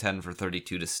 I'll take a 10 for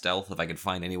 32 to stealth if I can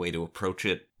find any way to approach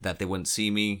it that they wouldn't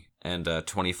see me, and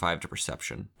 25 to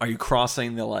perception. Are you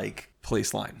crossing the,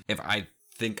 police line? If I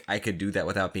think I could do that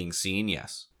without being seen,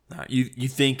 yes. You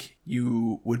think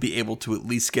you would be able to at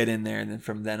least get in there, and then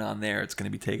from then on there, it's going to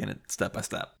be taken it step by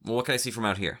step. Well, what can I see from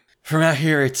out here? From out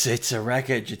here, it's a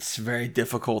wreckage. It's very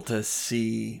difficult to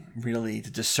see, really,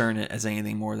 to discern it as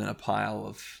anything more than a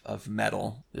pile of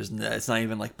metal. It's not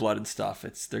even like blood and stuff.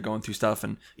 They're going through stuff,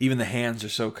 and even the hands are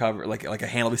so covered, like a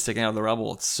hand will be sticking out of the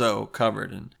rubble. It's so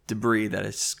covered in debris that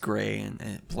it's gray and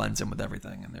it blends in with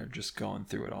everything, and they're just going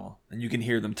through it all. And you can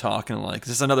hear them talking like, "Is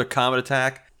this another comet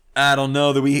attack?" I don't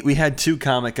know. That we had two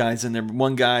comet guys in there.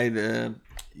 One guy, you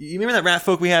remember that rat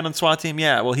folk we had on SWAT team?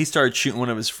 Yeah, well, he started shooting one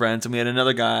of his friends, and we had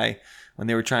another guy when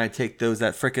they were trying to take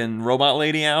that frickin' robot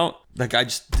lady out. That guy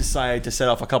just decided to set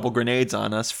off a couple grenades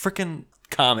on us. Frickin'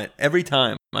 comet every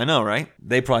time. I know, right?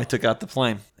 They probably took out the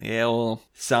plane. Yeah, well,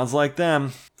 sounds like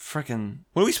them. Frickin'.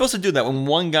 What are we supposed to do that when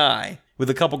one guy with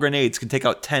a couple grenades can take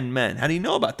out 10 men? How do you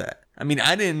know about that? I mean,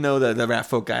 I didn't know the rat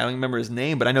folk guy. I don't remember his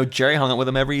name, but I know Jerry hung out with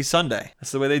him every Sunday.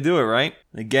 That's the way they do it, right?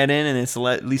 They get in, and it's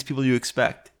at least people you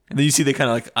expect. And then you see they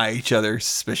kind of eye each other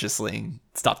suspiciously and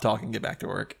stop talking and get back to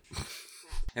work.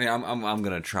 I mean, I'm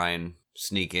gonna try and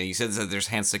sneak in. You said that there's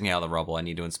hands sticking out of the rubble. I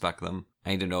need to inspect them.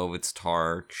 I need to know if it's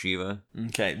Tar, Shiva.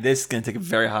 Okay, this is going to take a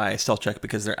very high stealth check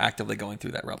because they're actively going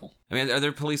through that rubble. I mean, are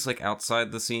there police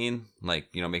outside the scene? Make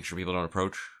sure people don't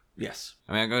approach? Yes.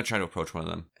 I mean, I'm gonna try to approach one of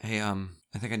them. Hey,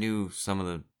 I think I knew some of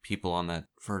the people on that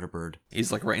vertibird.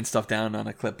 He's writing stuff down on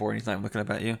a clipboard. He's not even looking up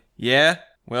at you. Yeah?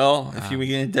 Well, if we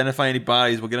can identify any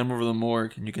bodies, we'll get them over to the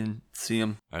morgue and you can see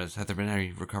them. Have there been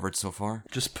any recovered so far?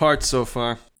 Just parts so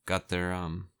far. Got their,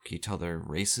 can you tell their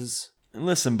races?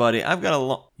 Listen, buddy, I've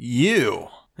got you!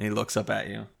 And he looks up at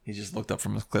you. He just looked up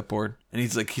from his clipboard. And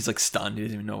he's stunned. He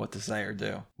doesn't even know what to say or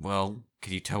do. Well,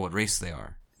 can you tell what race they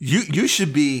are? You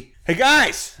should be, "Hey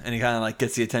guys!" And he kind of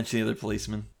gets the attention of the other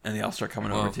policemen. And they all start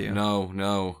coming over to you.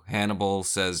 No. Hannibal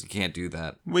says you can't do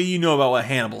that. What do you know about what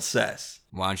Hannibal says?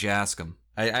 Why don't you ask him?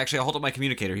 I'll hold up my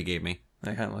communicator he gave me.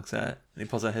 And he kind of looks at it. And he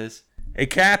pulls out his. "Hey,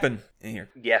 Captain." In here.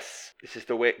 "Yes, this is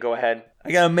the way. Go ahead."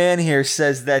 "I got a man here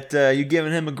says that you're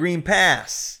giving him a green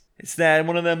pass. It's that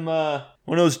one of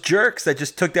those jerks that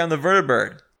just took down the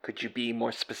vertibird." "Could you be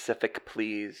more specific,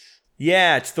 please?"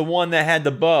 "Yeah, it's the one that had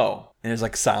the bow." And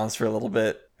there's silence for a little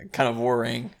bit, kind of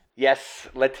worrying. "Yes,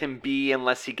 let him be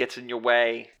unless he gets in your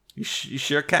way." You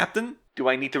sure, Captain?" "Do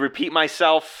I need to repeat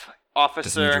myself, officer?"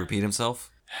 Does he need to repeat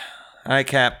himself? "All right,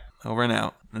 Cap, over and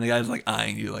out." And the guy's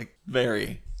eyeing you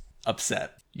very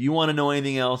upset. "You want to know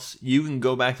anything else? You can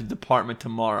go back to the department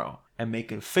tomorrow and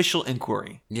make an official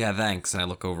inquiry." Yeah, thanks. And I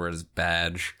look over at his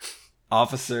badge.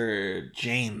 "Officer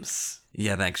James."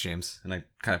 Yeah, thanks, James. And I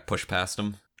kind of push past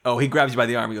him. Oh, he grabs you by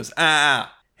the arm. He goes,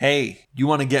 "Hey, you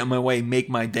want to get in my way? Make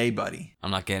my day, buddy."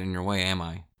 I'm not getting in your way, am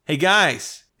I? "Hey,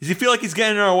 guys, does he feel like he's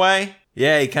getting in our way?"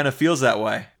 "Yeah, he kind of feels that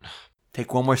way."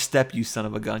 Take one more step, you son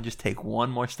of a gun. Just take one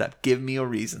more step. Give me a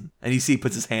reason. And you see he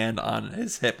puts his hand on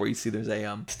his hip where you see there's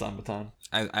a stun baton.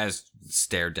 I just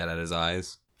stare dead at his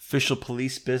eyes. Official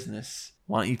police business.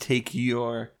 Why don't you take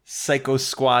your Psycho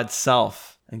Squad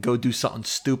self and go do something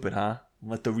stupid, huh? And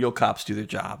let the real cops do their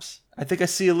jobs. I think I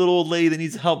see a little old lady that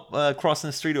needs help crossing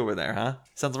the street over there, huh?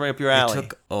 Sounds right up your alley. They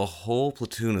took a whole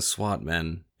platoon of SWAT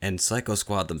men and Psycho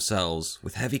Squad themselves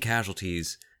with heavy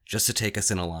casualties just to take us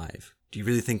in alive. Do you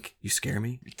really think you scare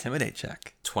me? Intimidate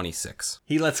check. 26.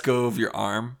 He lets go of your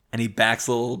arm and he backs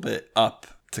a little bit up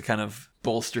to kind of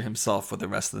bolster himself with the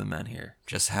rest of the men here.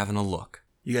 Just having a look.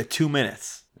 You got 2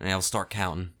 minutes. And I'll start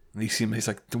counting. And you see him, he's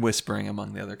like whispering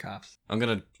among the other cops. I'm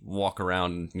gonna walk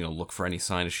around and, look for any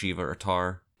sign of Shiva or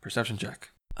Tar. Perception check.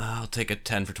 I'll take a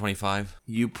 10 for 25.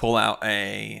 You pull out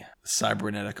a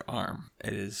cybernetic arm.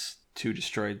 It is too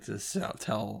destroyed to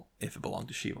tell if it belonged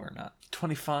to Shiva or not.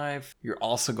 25. You're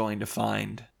also going to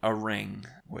find a ring,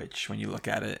 which when you look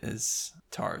at it is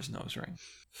Tar's nose ring.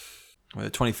 With a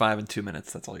 25 in 2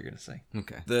 minutes, that's all you're going to say.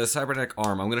 Okay. The cybernetic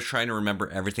arm, I'm going to try to remember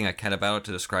everything I can about it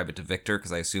to describe it to Victor,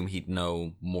 because I assume he'd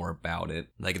know more about it.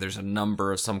 Like, there's a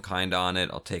number of some kind on it,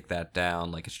 I'll take that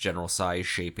down, like its general size,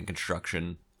 shape, and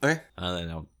construction. Okay. And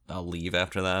then I'll leave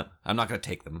after that. I'm not going to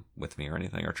take them with me or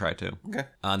anything, or try to. Okay.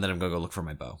 And then I'm going to go look for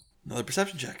my bow. Another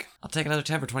perception check. I'll take another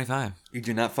 10 for 25. You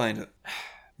do not find it.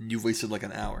 You've wasted like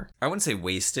an hour. I wouldn't say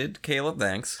wasted, Caleb,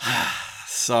 thanks.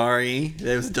 Sorry,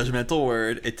 that was a judgmental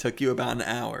word. It took you about an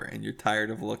hour, and you're tired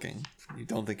of looking. You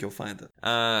don't think you'll find it.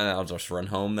 I'll just run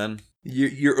home then.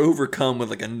 You're overcome with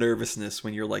like a nervousness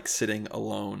when you're like sitting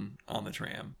alone on the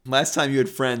tram. Last time you had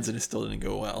friends and it still didn't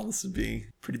go well. This would be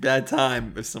a pretty bad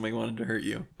time if somebody wanted to hurt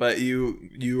you. But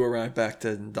you arrive back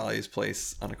to Dahlia's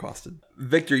place unaccosted.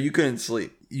 Victor, you couldn't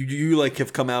sleep. You like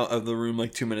have come out of the room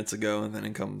like 2 minutes ago, and then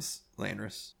in comes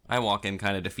Lanris. I walk in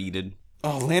kind of defeated.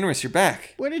 Oh, Lanris, you're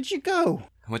back. Where did you go?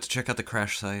 I went to check out the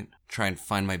crash site, try and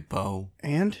find my bow.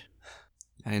 And?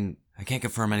 I can't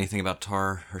confirm anything about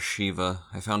Tar or Shiva.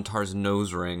 I found Tar's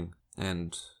nose ring,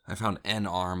 and I found an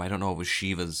arm. I don't know if it was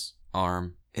Shiva's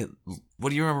arm. What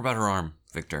do you remember about her arm,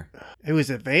 Victor? It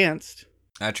was advanced.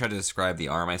 I tried to describe the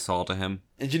arm I saw to him.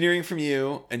 Engineering from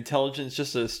you. Intelligence,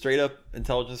 just a straight up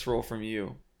intelligence roll from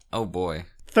you. Oh boy.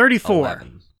 34.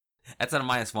 11. That's at a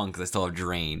 -1 because I still have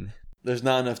Drain. There's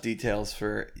not enough details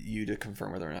for you to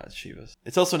confirm whether or not it's Shiva's.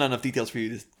 It's also not enough details for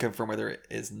you to confirm whether it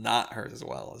is not hers as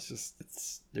well.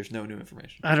 There's no new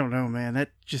information. I don't know, man. That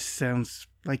just sounds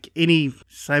like any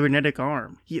cybernetic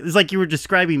arm. It's like you were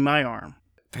describing my arm.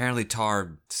 Apparently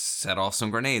Tar set off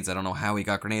some grenades. I don't know how he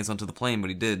got grenades onto the plane,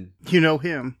 but he did. You know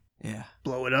him. Yeah.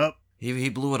 Blow it up. He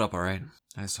blew it up, all right.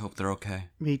 I just hope they're okay.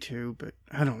 Me too, but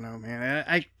I don't know, man.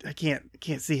 I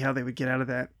can't see how they would get out of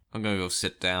that. I'm gonna go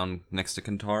sit down next to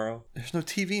Kentaro. There's no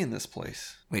TV in this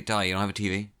place. Wait, Dahlia, you don't have a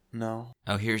TV? No.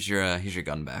 Oh, here's your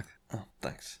gun back. Oh,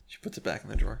 thanks. She puts it back in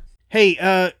the drawer. Hey,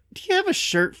 do you have a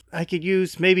shirt I could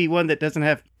use? Maybe one that doesn't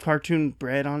have cartoon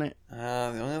bread on it? The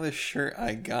only other shirt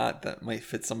I got that might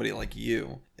fit somebody like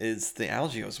you is the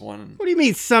Algios one. What do you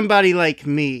mean, somebody like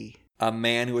me? A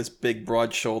man who has big,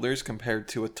 broad shoulders compared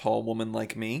to a tall woman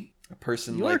like me. A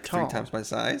person You're like tall. 3 times my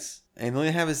size. And the only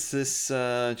I have is this,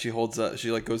 she holds up,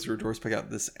 she like goes through her drawers, pick out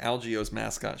this Algios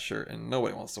mascot shirt, and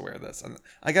nobody wants to wear this. And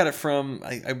I got it from,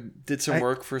 I did some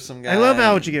work for some guy. I love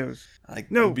Algios.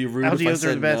 Like, No, it would be rude if I Algios are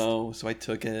said the best. no, so I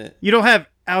took it. You don't have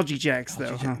Algae Jacks,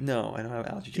 though, huh? No, I don't have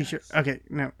Algie Jacks. T-shirt. Okay,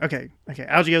 no. Okay.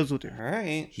 Algios will do. All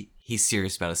right. He's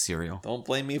serious about his cereal. Don't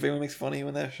blame me if anyone makes fun of you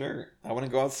in that shirt. I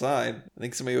wouldn't go outside. I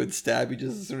think somebody would stab you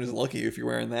just as soon as look at you if you're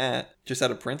wearing that. Just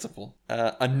out of principle.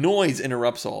 A noise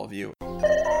interrupts all of you.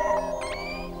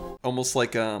 Almost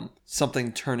like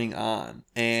something turning on.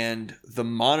 And the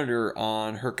monitor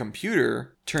on her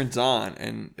computer turns on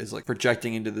and is like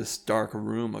projecting into this dark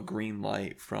room a green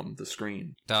light from the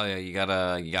screen. Dahlia, you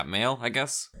got mail, I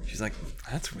guess? She's like,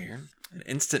 that's weird. An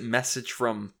instant message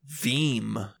from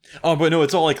Veeam. Oh, but no,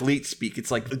 it's all like leet speak. It's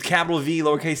like capital V,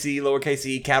 lowercase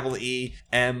e, capital E,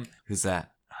 M. Who's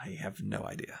that? I have no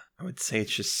idea. I would say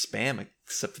it's just spam,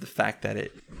 except for the fact that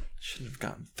it shouldn't have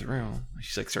gotten through.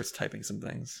 She like starts typing some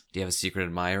things. Do you have a secret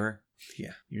admirer?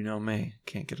 Yeah, you know me.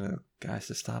 Can't get guys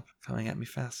to stop coming at me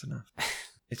fast enough.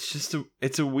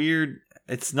 It's a weird,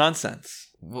 it's nonsense.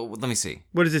 Well, let me see.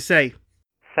 What does it say?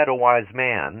 Said a wise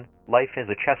man, life is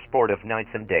a chessboard of nights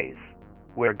and days,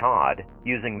 where God,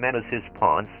 using men as his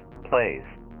pawns, plays,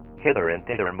 hither and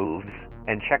thither moves,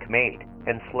 and checkmate,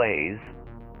 and slays,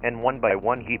 and one by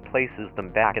one he places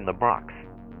them back in the box,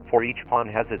 for each pawn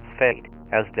has its fate,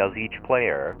 as does each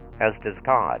player, as does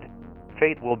God.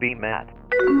 Fate will be met.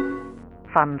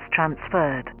 Funds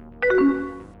transferred.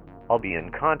 I'll be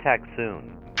in contact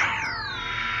soon.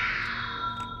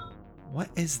 What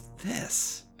is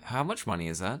this? How much money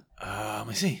is that? Let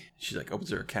me see. She like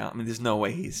opens her account. I mean, there's no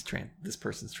way this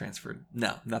person's transferred.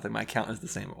 No, nothing. My account is the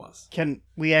same it was. Can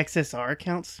we access our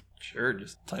accounts? Sure,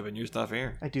 just type in your stuff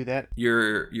here. I do that.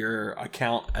 Your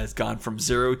account has gone from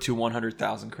 0 to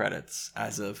 100,000 credits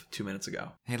as of 2 minutes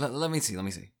ago. Hey, let me see.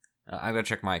 I gotta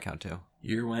check my account too.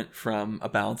 You went from a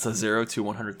balance of 0 to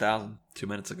 100,000 2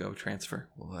 minutes ago. Transfer.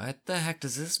 What the heck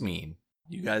does this mean?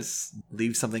 You guys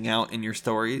leave something out in your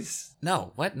stories?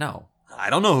 No, what? No. I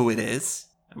don't know who it is.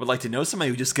 I would like to know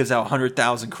somebody who just gives out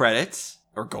 100,000 credits.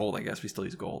 Or gold, I guess. We still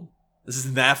use gold. This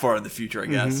isn't that far in the future, I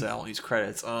guess. So I don't use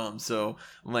credits. So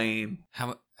lame.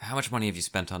 How much money have you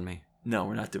spent on me? No,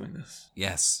 we're not doing this.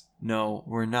 Yes. No,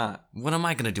 we're not. What am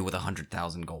I gonna do with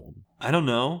 100,000 gold? I don't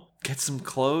know. Get some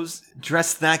clothes.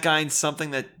 Dress that guy in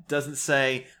something that doesn't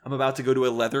say, I'm about to go to a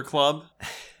leather club.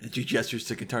 And she gestures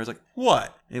to Guitar. He's like,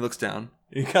 what? And he looks down.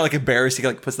 He kind of like embarrassed. He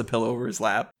like puts the pillow over his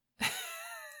lap.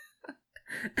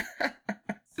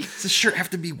 Does the shirt have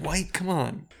to be white? Come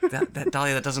on. That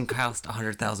Dahlia, that doesn't cost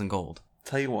 100,000 gold.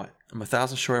 Tell you what, I'm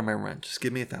 1,000 short of my rent. Just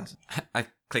give me 1,000. I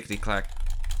clickety-clack,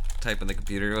 type in the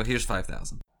computer. Oh, here's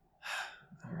 5,000.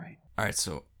 All right,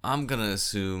 so I'm gonna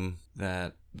assume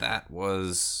that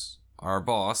was our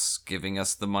boss giving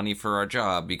us the money for our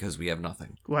job because we have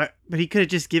nothing. What? But he could have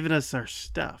just given us our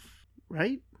stuff,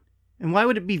 right? And why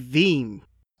would it be Veeam?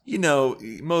 You know,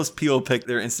 most people pick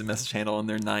their instant message handle in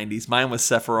their 90s. Mine was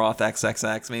Sephiroth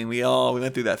XXX. I mean, we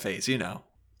went through that phase, you know.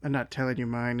 I'm not telling you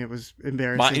mine. It was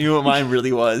embarrassing. You know what mine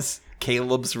really was?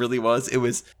 Caleb's really was? It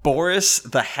was Boris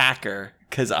the Hacker,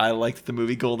 because I liked the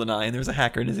movie GoldenEye, and there was a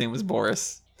hacker, and his name was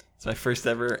Boris. It's my first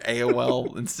ever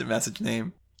AOL instant message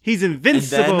name. He's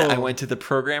invincible. And then I went to the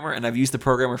programmer, and I've used the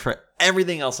programmer for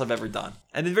everything else I've ever done.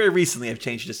 And then very recently, I've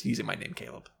changed just using my name,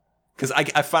 Caleb. Because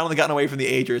I've finally gotten away from the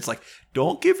age where it's like,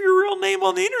 don't give your real name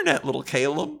on the internet, little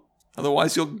Caleb.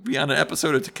 Otherwise, you'll be on an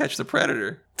episode of To Catch the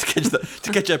Predator. To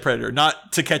catch that predator,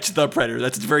 not To Catch the Predator.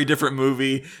 That's a very different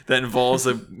movie that involves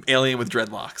an alien with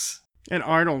dreadlocks. And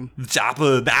Arnold.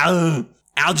 Chopper,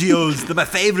 Algios, they're my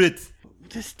favorite.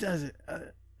 This doesn't.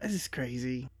 This is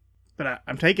crazy. But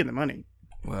I'm taking the money.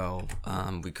 Well,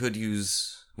 we could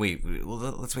use.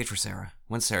 Let's wait for Sarah.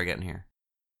 When's Sarah getting here?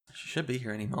 She should be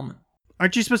here any moment.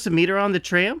 Aren't you supposed to meet her on the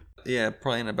tram? Yeah,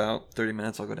 probably in about 30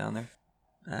 minutes I'll go down there.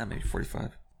 Maybe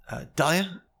 45.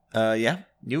 Dahlia? Yeah?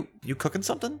 You cooking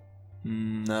something?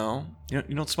 No. You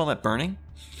don't smell that burning?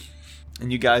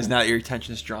 And you guys, now that your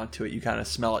attention is drawn to it, you kind of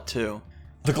smell it too.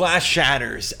 The glass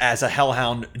shatters as a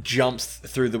hellhound jumps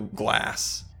through the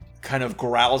glass, kind of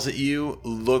growls at you,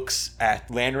 looks at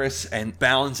Lanris, and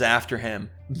bounds after him.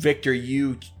 Victor,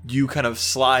 you kind of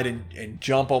slide and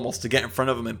jump almost to get in front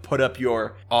of him and put up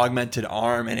your augmented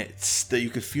arm, and you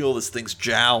could feel this thing's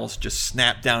jowls just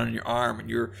snap down on your arm, and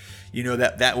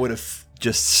that would have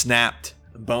just snapped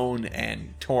bone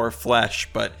and tore flesh,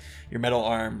 but your metal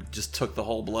arm just took the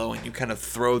whole blow, and you kind of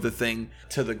throw the thing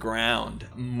to the ground.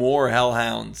 More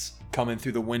hellhounds coming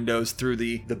through the windows, through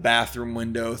the bathroom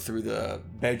window, through the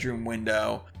bedroom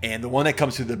window. And the one that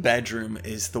comes through the bedroom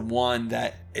is the one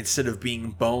that, instead of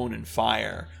being bone and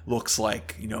fire, looks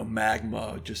like,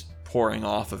 magma just pouring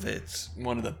off of it. It's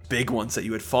one of the big ones that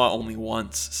you had fought only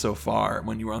once so far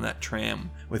when you were on that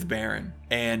tram with Baron.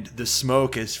 And the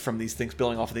smoke is from these things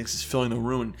building off of things is filling the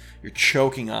room. You're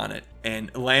choking on it.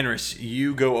 And Lanris,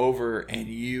 you go over and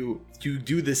you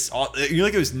do this.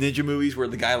 Like those ninja movies where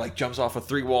the guy like jumps off of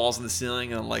 3 walls in the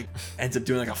ceiling and like ends up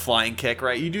doing like a flying kick,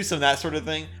 right? You do some of that sort of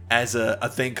thing as a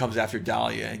thing comes after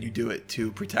Dahlia, and you do it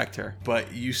to protect her.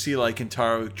 But you see like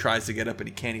Kentaro tries to get up and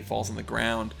he can't. He falls on the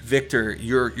ground. Victor,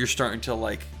 you're starting to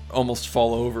like almost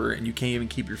fall over, and you can't even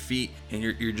keep your feet, and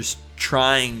you're just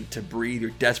trying to breathe.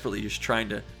 You're desperately just trying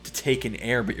to take in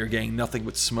air, but you're getting nothing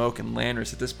but smoke. And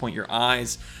Lanris, at this point, your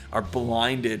eyes are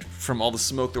blinded from all the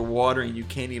smoke. They're watering. You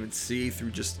can't even see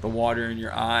through just the water in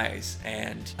your eyes,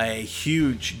 and a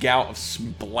huge gout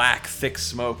of black, thick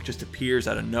smoke just appears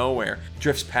out of nowhere,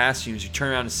 drifts past you. As you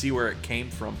turn around to see where it came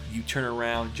from, you turn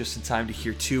around just in time to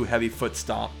hear 2 heavy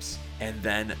footsteps. And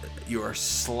then you are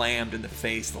slammed in the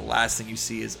face. The last thing you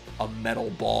see is a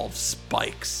metal ball of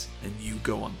spikes, and you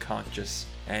go unconscious.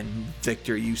 And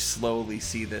Victor, you slowly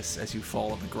see this as you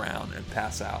fall on the ground and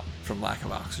pass out from lack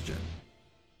of oxygen.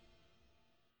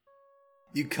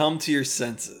 You come to your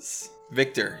senses.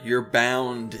 Victor, you're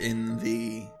bound in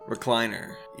the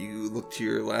recliner. You look to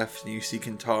your left and you see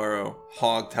Kentaro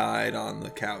hogtied on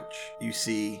the couch. You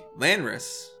see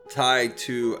Lanris tied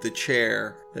to the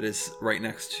chair that is right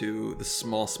next to the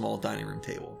small dining room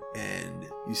table. And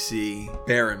you see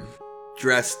Baron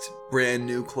dressed, brand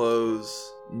new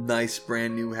clothes, Nice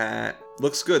brand new hat.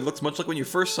 Looks good. Looks much like when you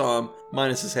first saw him,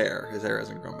 minus his hair. His hair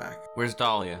hasn't grown back. Where's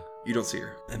Dahlia? You don't see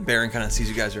her. And Baron kind of sees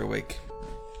you guys are awake.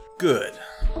 Good.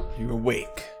 You're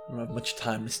awake. I don't have much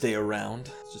time to stay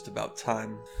around. It's just about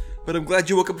time. But I'm glad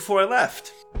you woke up before I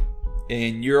left.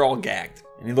 And you're all gagged.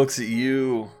 And he looks at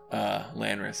you,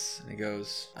 Lanris, and he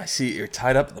goes, I see you're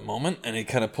tied up at the moment. And he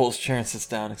kind of pulls a chair and sits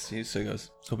down next to you. So he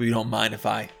goes, hope you don't mind if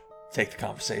I take the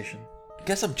conversation. I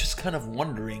guess I'm just kind of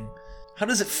wondering, how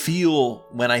does it feel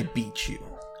when I beat you?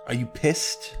 Are you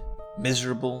pissed?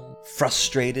 Miserable?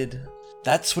 Frustrated?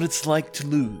 That's what it's like to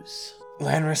lose.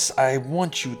 Lanris, I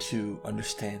want you to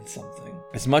understand something.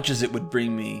 As much as it would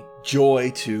bring me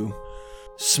joy to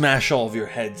smash all of your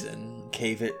heads in,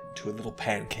 cave it to a little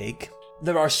pancake,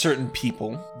 there are certain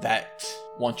people that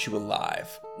want you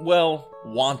alive. Well,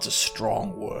 want's a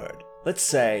strong word. Let's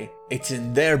say it's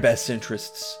in their best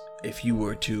interests if you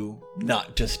were to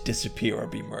not just disappear or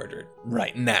be murdered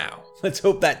right now. Let's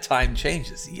hope that time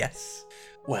changes, yes?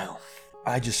 Well,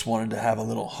 I just wanted to have a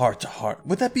little heart-to-heart.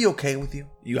 Would that be okay with you?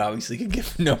 You obviously can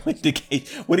give no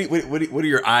indication. What are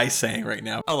your eyes saying right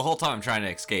now? Oh, the whole time I'm trying to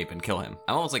escape and kill him.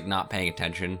 I'm almost like not paying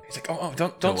attention. He's like,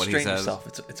 don't strain yourself.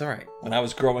 It's all right. When I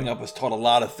was growing up, I was taught a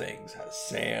lot of things. How to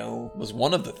sail was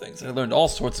one of the things. I learned all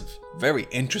sorts of very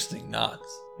interesting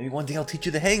knots. Maybe one day I'll teach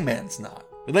you the hangman's knot.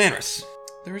 Lanris,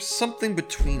 there is something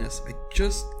between us. I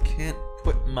just can't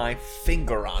put my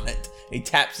finger on it. He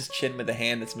taps his chin with the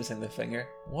hand that's missing the finger.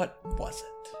 What was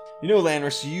it? You know,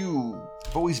 Lanris, you've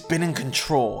always been in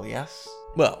control, yes?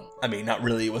 Well, I mean, not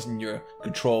really. It wasn't your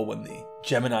control when the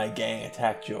Gemini gang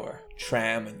attacked your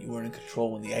tram, and you weren't in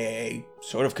control when the AAA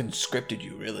sort of conscripted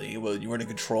you, really. Well, you weren't in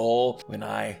control when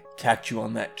I attacked you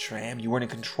on that tram. You weren't in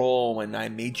control when I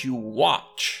made you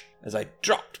watch as I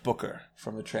dropped Booker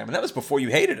from the tram. And that was before you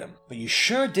hated him. But you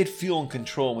sure did feel in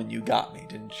control when you got me,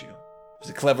 didn't you? It was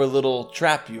a clever little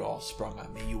trap you all sprung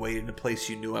on me. You waited in a place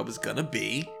you knew I was gonna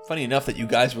be. Funny enough that you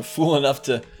guys were fool enough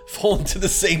to fall into the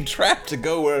same trap to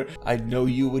go where I know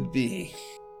you would be.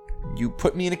 You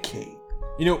put me in a cage.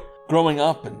 You know, growing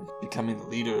up and becoming the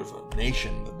leader of a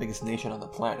nation, the biggest nation on the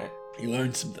planet, you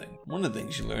learn something. One of the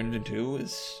things you learned to do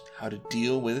is how to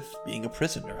deal with being a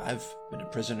prisoner. I've been a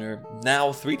prisoner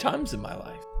now 3 times in my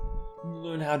life. You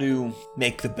learn how to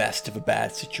make the best of a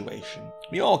bad situation.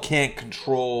 We all can't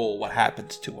control what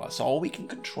happens to us. All we can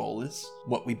control is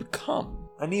what we become.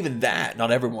 And even that, not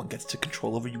everyone gets to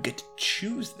control over. You get to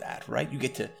choose that, right? You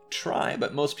get to try,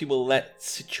 but most people let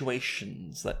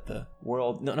situations, let the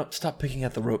world... No, stop picking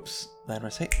at the ropes,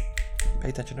 Lanris. Hey, pay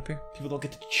attention up here. People don't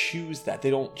get to choose that. They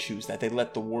don't choose that. They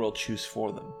let the world choose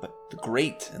for them. But the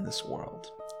great in this world,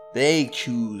 they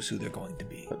choose who they're going to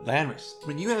be. But Lanris,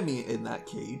 when you had me in that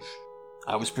cage,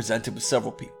 I was presented with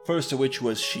several people. First of which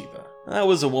was Shiva. That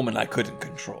was a woman I couldn't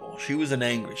control. She was an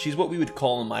angry. She's what we would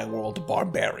call in my world a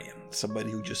barbarian. Somebody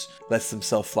who just lets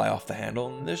themselves fly off the handle.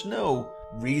 And there's no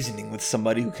reasoning with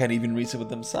somebody who can't even reason with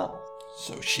themselves.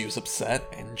 So she was upset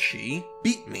and she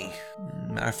beat me.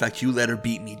 Matter of fact, you let her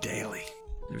beat me daily.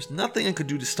 There's nothing I could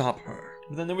do to stop her.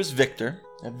 And then there was Victor.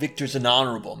 Now, Victor's an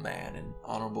honorable man, and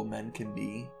honorable men can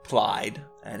be plied.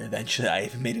 And eventually I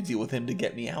even made a deal with him to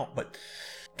get me out. But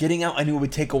getting out, I knew it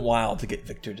would take a while to get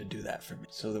Victor to do that for me.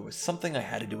 So there was something I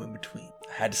had to do in between.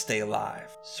 I had to stay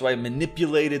alive. So I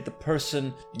manipulated the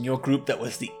person in your group that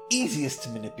was the easiest to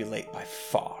manipulate by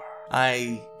far.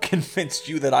 I convinced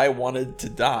you that I wanted to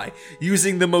die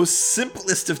using the most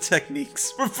simplest of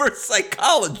techniques, reverse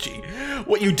psychology.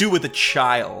 What you do with a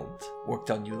child worked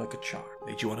on you like a charm.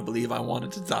 Made you want to believe I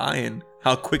wanted to die, and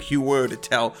how quick you were to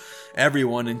tell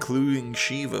everyone, including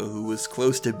Shiva, who was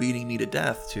close to beating me to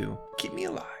death, to keep me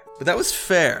alive. But that was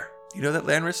fair. You know that,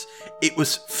 Lanris? It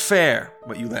was fair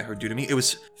what you let her do to me. It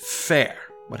was fair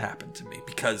what happened to me.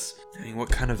 Because, I mean, what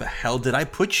kind of a hell did I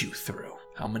put you through?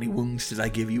 How many wounds did I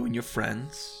give you and your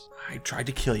friends? I tried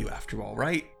to kill you after all,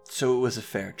 right? So it was a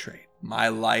fair trade. My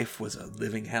life was a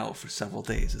living hell for several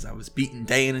days as I was beaten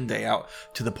day in and day out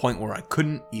to the point where I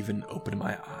couldn't even open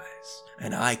my eyes.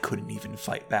 And I couldn't even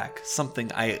fight back,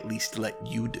 something I at least let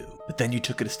you do. But then you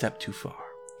took it a step too far.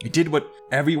 You did what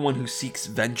everyone who seeks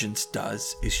vengeance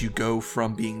does, is you go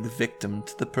from being the victim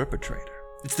to the perpetrator.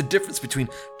 It's the difference between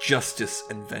justice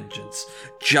and vengeance.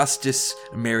 Justice,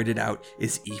 merited out,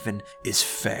 is even, is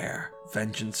fair.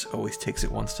 Vengeance always takes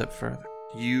it one step further.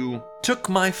 You took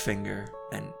my finger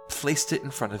and placed it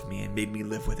in front of me and made me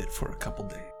live with it for a couple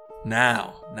days.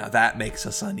 Now that makes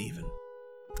us uneven.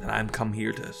 And I'm come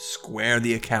here to square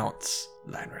the accounts,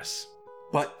 Lanris.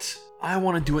 But I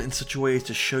want to do it in such a way as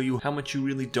to show you how much you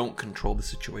really don't control the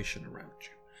situation around you.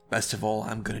 Best of all,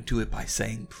 I'm going to do it by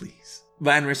saying please.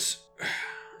 Lanris,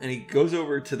 and he goes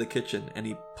over to the kitchen and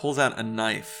he pulls out a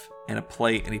knife and a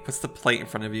plate, and he puts the plate in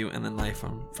front of you and the knife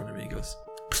in front of you. He goes,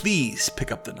 "Please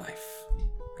pick up the knife."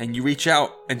 And you reach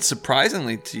out, and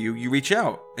surprisingly to you, you reach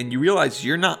out and you realize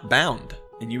you're not bound,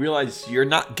 and you realize you're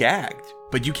not gagged,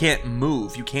 but you can't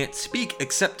move, you can't speak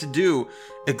except to do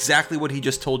exactly what he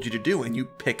just told you to do, and you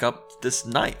pick up this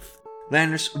knife.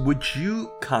 Landris, would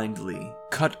you kindly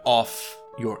cut off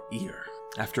your ear?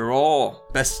 After all,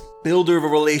 best builder of a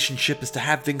relationship is to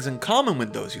have things in common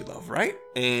with those you love, right?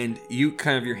 And you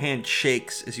your hand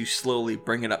shakes as you slowly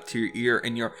bring it up to your ear,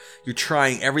 and you're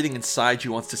trying everything inside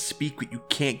you wants to speak, but you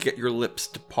can't get your lips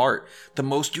to part. The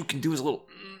most you can do is a little,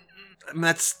 and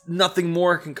that's nothing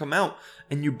more can come out.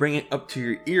 And you bring it up to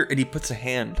your ear, and he puts a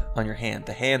hand on your hand,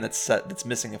 the hand that's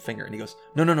missing a finger, and he goes,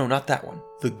 "No, not that one,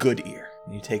 the good ear."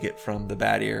 And you take it from the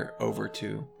bad ear over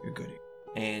to your good ear.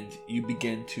 And you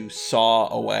begin to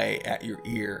saw away at your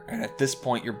ear. And at this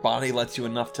point, your body lets you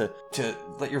enough to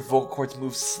let your vocal cords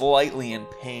move slightly in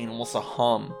pain, almost a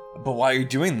hum. But while you're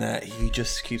doing that, he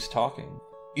just keeps talking.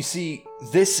 You see,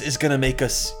 this is going to make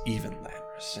us even,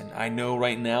 Landris. And I know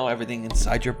right now everything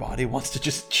inside your body wants to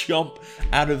just jump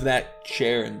out of that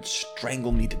chair and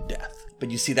strangle me to death.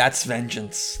 But you see, that's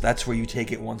vengeance. That's where you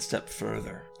take it one step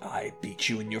further. I beat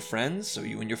you and your friends, so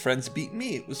you and your friends beat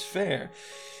me. It was fair.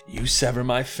 You sever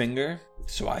my finger,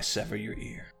 so I sever your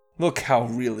ear. Look how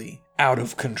really out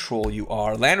of control you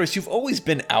are. Landris, you've always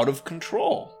been out of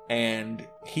control. And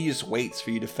he just waits for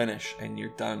you to finish, and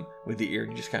you're done with the ear,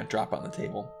 and you just kind of drop it on the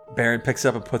table. Baron picks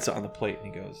up and puts it on the plate,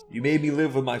 and he goes, "You made me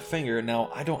live with my finger, and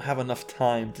now I don't have enough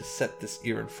time to set this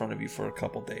ear in front of you for a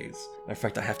couple days. In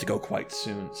fact, I have to go quite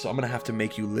soon, so I'm going to have to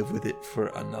make you live with it for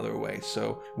another way.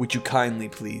 So would you kindly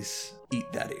please eat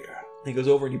that ear?" He goes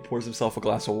over and he pours himself a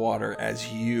glass of water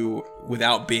as you,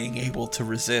 without being able to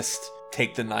resist,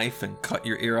 take the knife and cut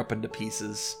your ear up into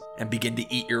pieces and begin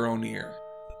to eat your own ear.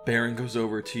 Baron goes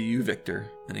over to you, Victor,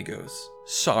 and he goes,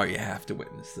 "Sorry you have to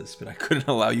witness this, but I couldn't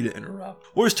allow you to interrupt.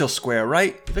 We're still square,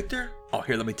 right, Victor? Oh,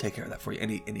 here, let me take care of that for you."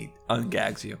 And he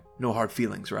ungags you. No hard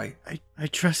feelings, right? I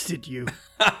trusted you.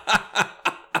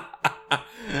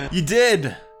 You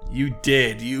did.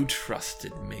 You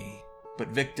trusted me. But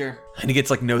Victor, and he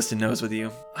gets nose to nose with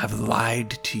you, "I've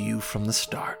lied to you from the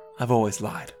start. I've always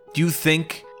lied. Do you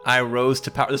think I rose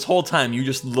to power? This whole time, you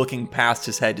just looking past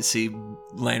his head to see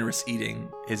Landris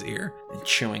eating his ear and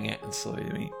chewing it and slowly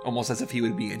to me, almost as if he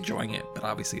would be enjoying it, but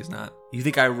obviously he's not. You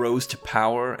think I rose to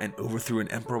power and overthrew an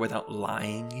emperor without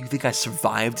lying? You think I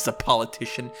survived as a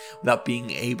politician without being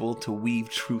able to weave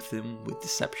truth in with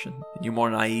deception? And you're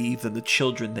more naive than the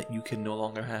children that you can no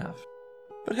longer have.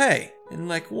 But hey, in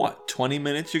 20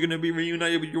 minutes you're going to be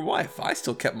reunited with your wife. I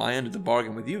still kept my end of the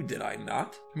bargain with you, did I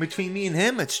not? And between me and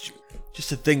him, it's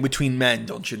just a thing between men,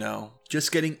 don't you know?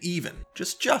 Just getting even.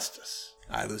 Just justice.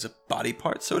 I lose a body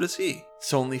part, so does he.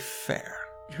 It's only fair."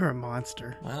 You're a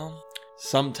monster. Well,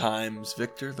 sometimes,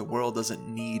 Victor, the world doesn't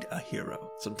need a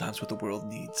hero. Sometimes what the world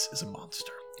needs is a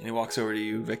monster. And he walks over to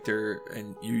you, Victor,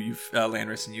 and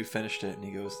Landris, and you finished it, and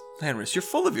he goes, "Landris, you're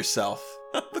full of yourself.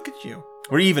 Look at you.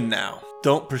 We're even now.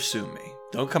 Don't pursue me.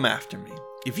 Don't come after me.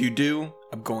 If you do,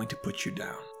 I'm going to put you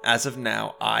down. As of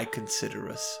now, I consider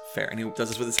us fair." And he does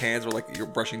this with his hands where you're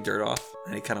brushing dirt off,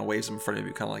 and he kind of waves them in front of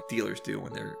you, kind of like dealers do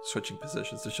when they're switching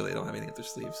positions to show they don't have anything at their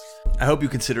sleeves. "I hope you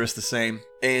consider us the same."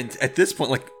 And at this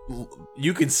point,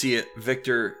 you can see it.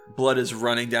 Victor, blood is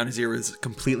running down his ear, is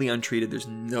completely untreated. He's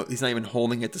not even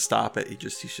holding it to stop it.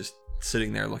 He's just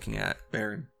sitting there looking at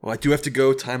Baron. "Well, I do have to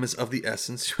go. Time is of the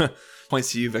essence."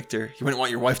 Points to you, Victor. "You wouldn't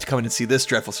want your wife to come in and see this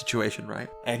dreadful situation, right?"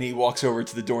 And he walks over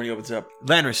to the door and he opens up.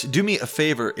 "Landris, do me a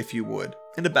favor if you would.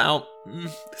 In about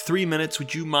 3 minutes,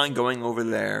 would you mind going over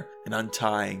there and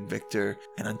untying Victor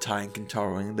and untying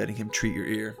Kentaro and letting him treat your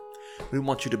ear? We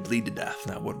want you to bleed to death,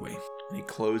 now would we?" And he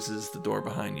closes the door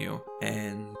behind you,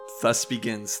 and thus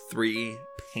begins 3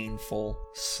 painful,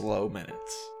 slow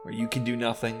minutes where you can do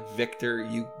nothing. Victor,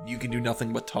 you can do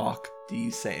nothing but talk. Do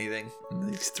you say anything in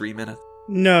these 3 minutes?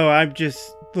 No, I'm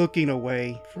just looking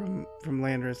away from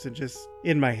Landris and just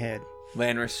in my head.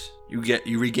 Landris,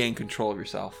 you regain control of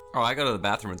yourself. Oh, I go to the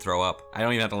bathroom and throw up. I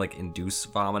don't even have to induce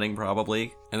vomiting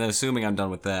probably. And then assuming I'm done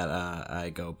with that, I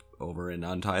go over and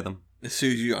untie them. As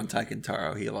soon as you untie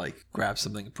Kentaro, he grabs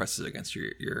something and presses it against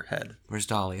your head. Where's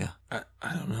Dahlia? I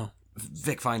don't know.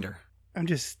 Vic, find her. I'm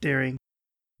just staring.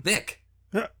 Vic!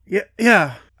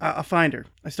 Yeah. I'll find her.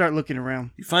 I start looking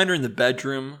around. You find her in the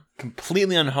bedroom,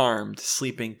 completely unharmed,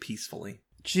 sleeping peacefully.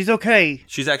 She's okay.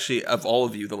 She's actually, of all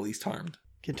of you, the least harmed.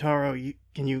 Kentaro,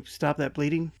 can you stop that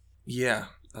bleeding? Yeah.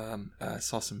 I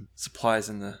saw some supplies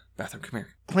in the bathroom. Come here.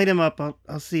 Clean him up.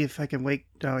 I'll see if I can wake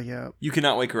Dahlia up. You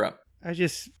cannot wake her up. I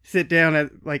just sit down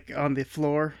on the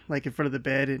floor, like in front of the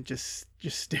bed, and just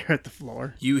stare at the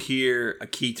floor. You hear a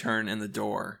key turn in the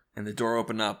door, and the door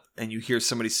open up, and you hear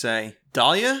somebody say,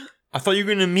 "Dahlia? I thought you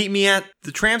were going to meet me at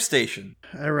the tram station."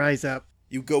 I rise up.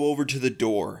 You go over to the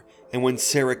door, and when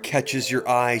Sarah catches your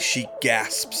eye, she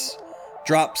gasps,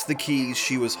 drops the keys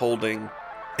she was holding,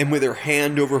 and with her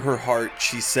hand over her heart,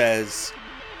 she says,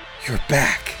 "You're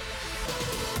back."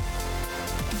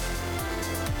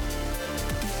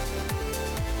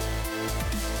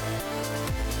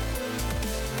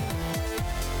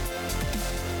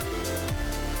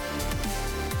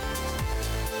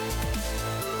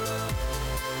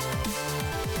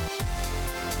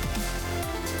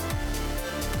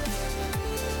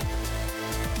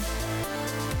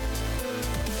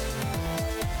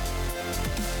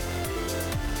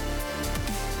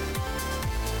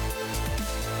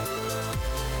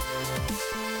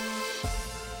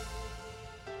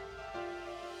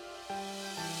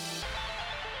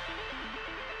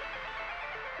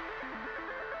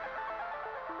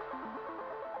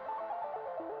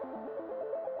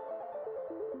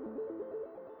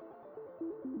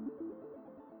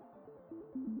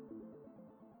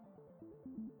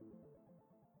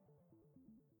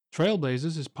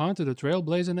 Trailblazers is part of the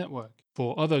Trailblazer Network.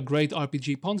 For other great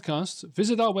RPG podcasts,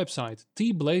 visit our website,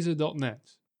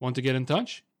 tblazer.net. Want to get in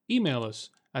touch? Email us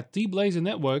at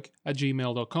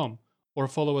tblazernetwork@gmail.com or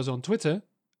follow us on Twitter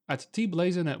at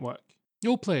tblazernetwork.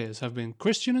 Your players have been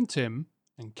Christian and Tim,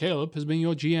 and Caleb has been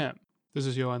your GM. This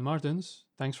is Johan Martins.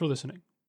 Thanks for listening.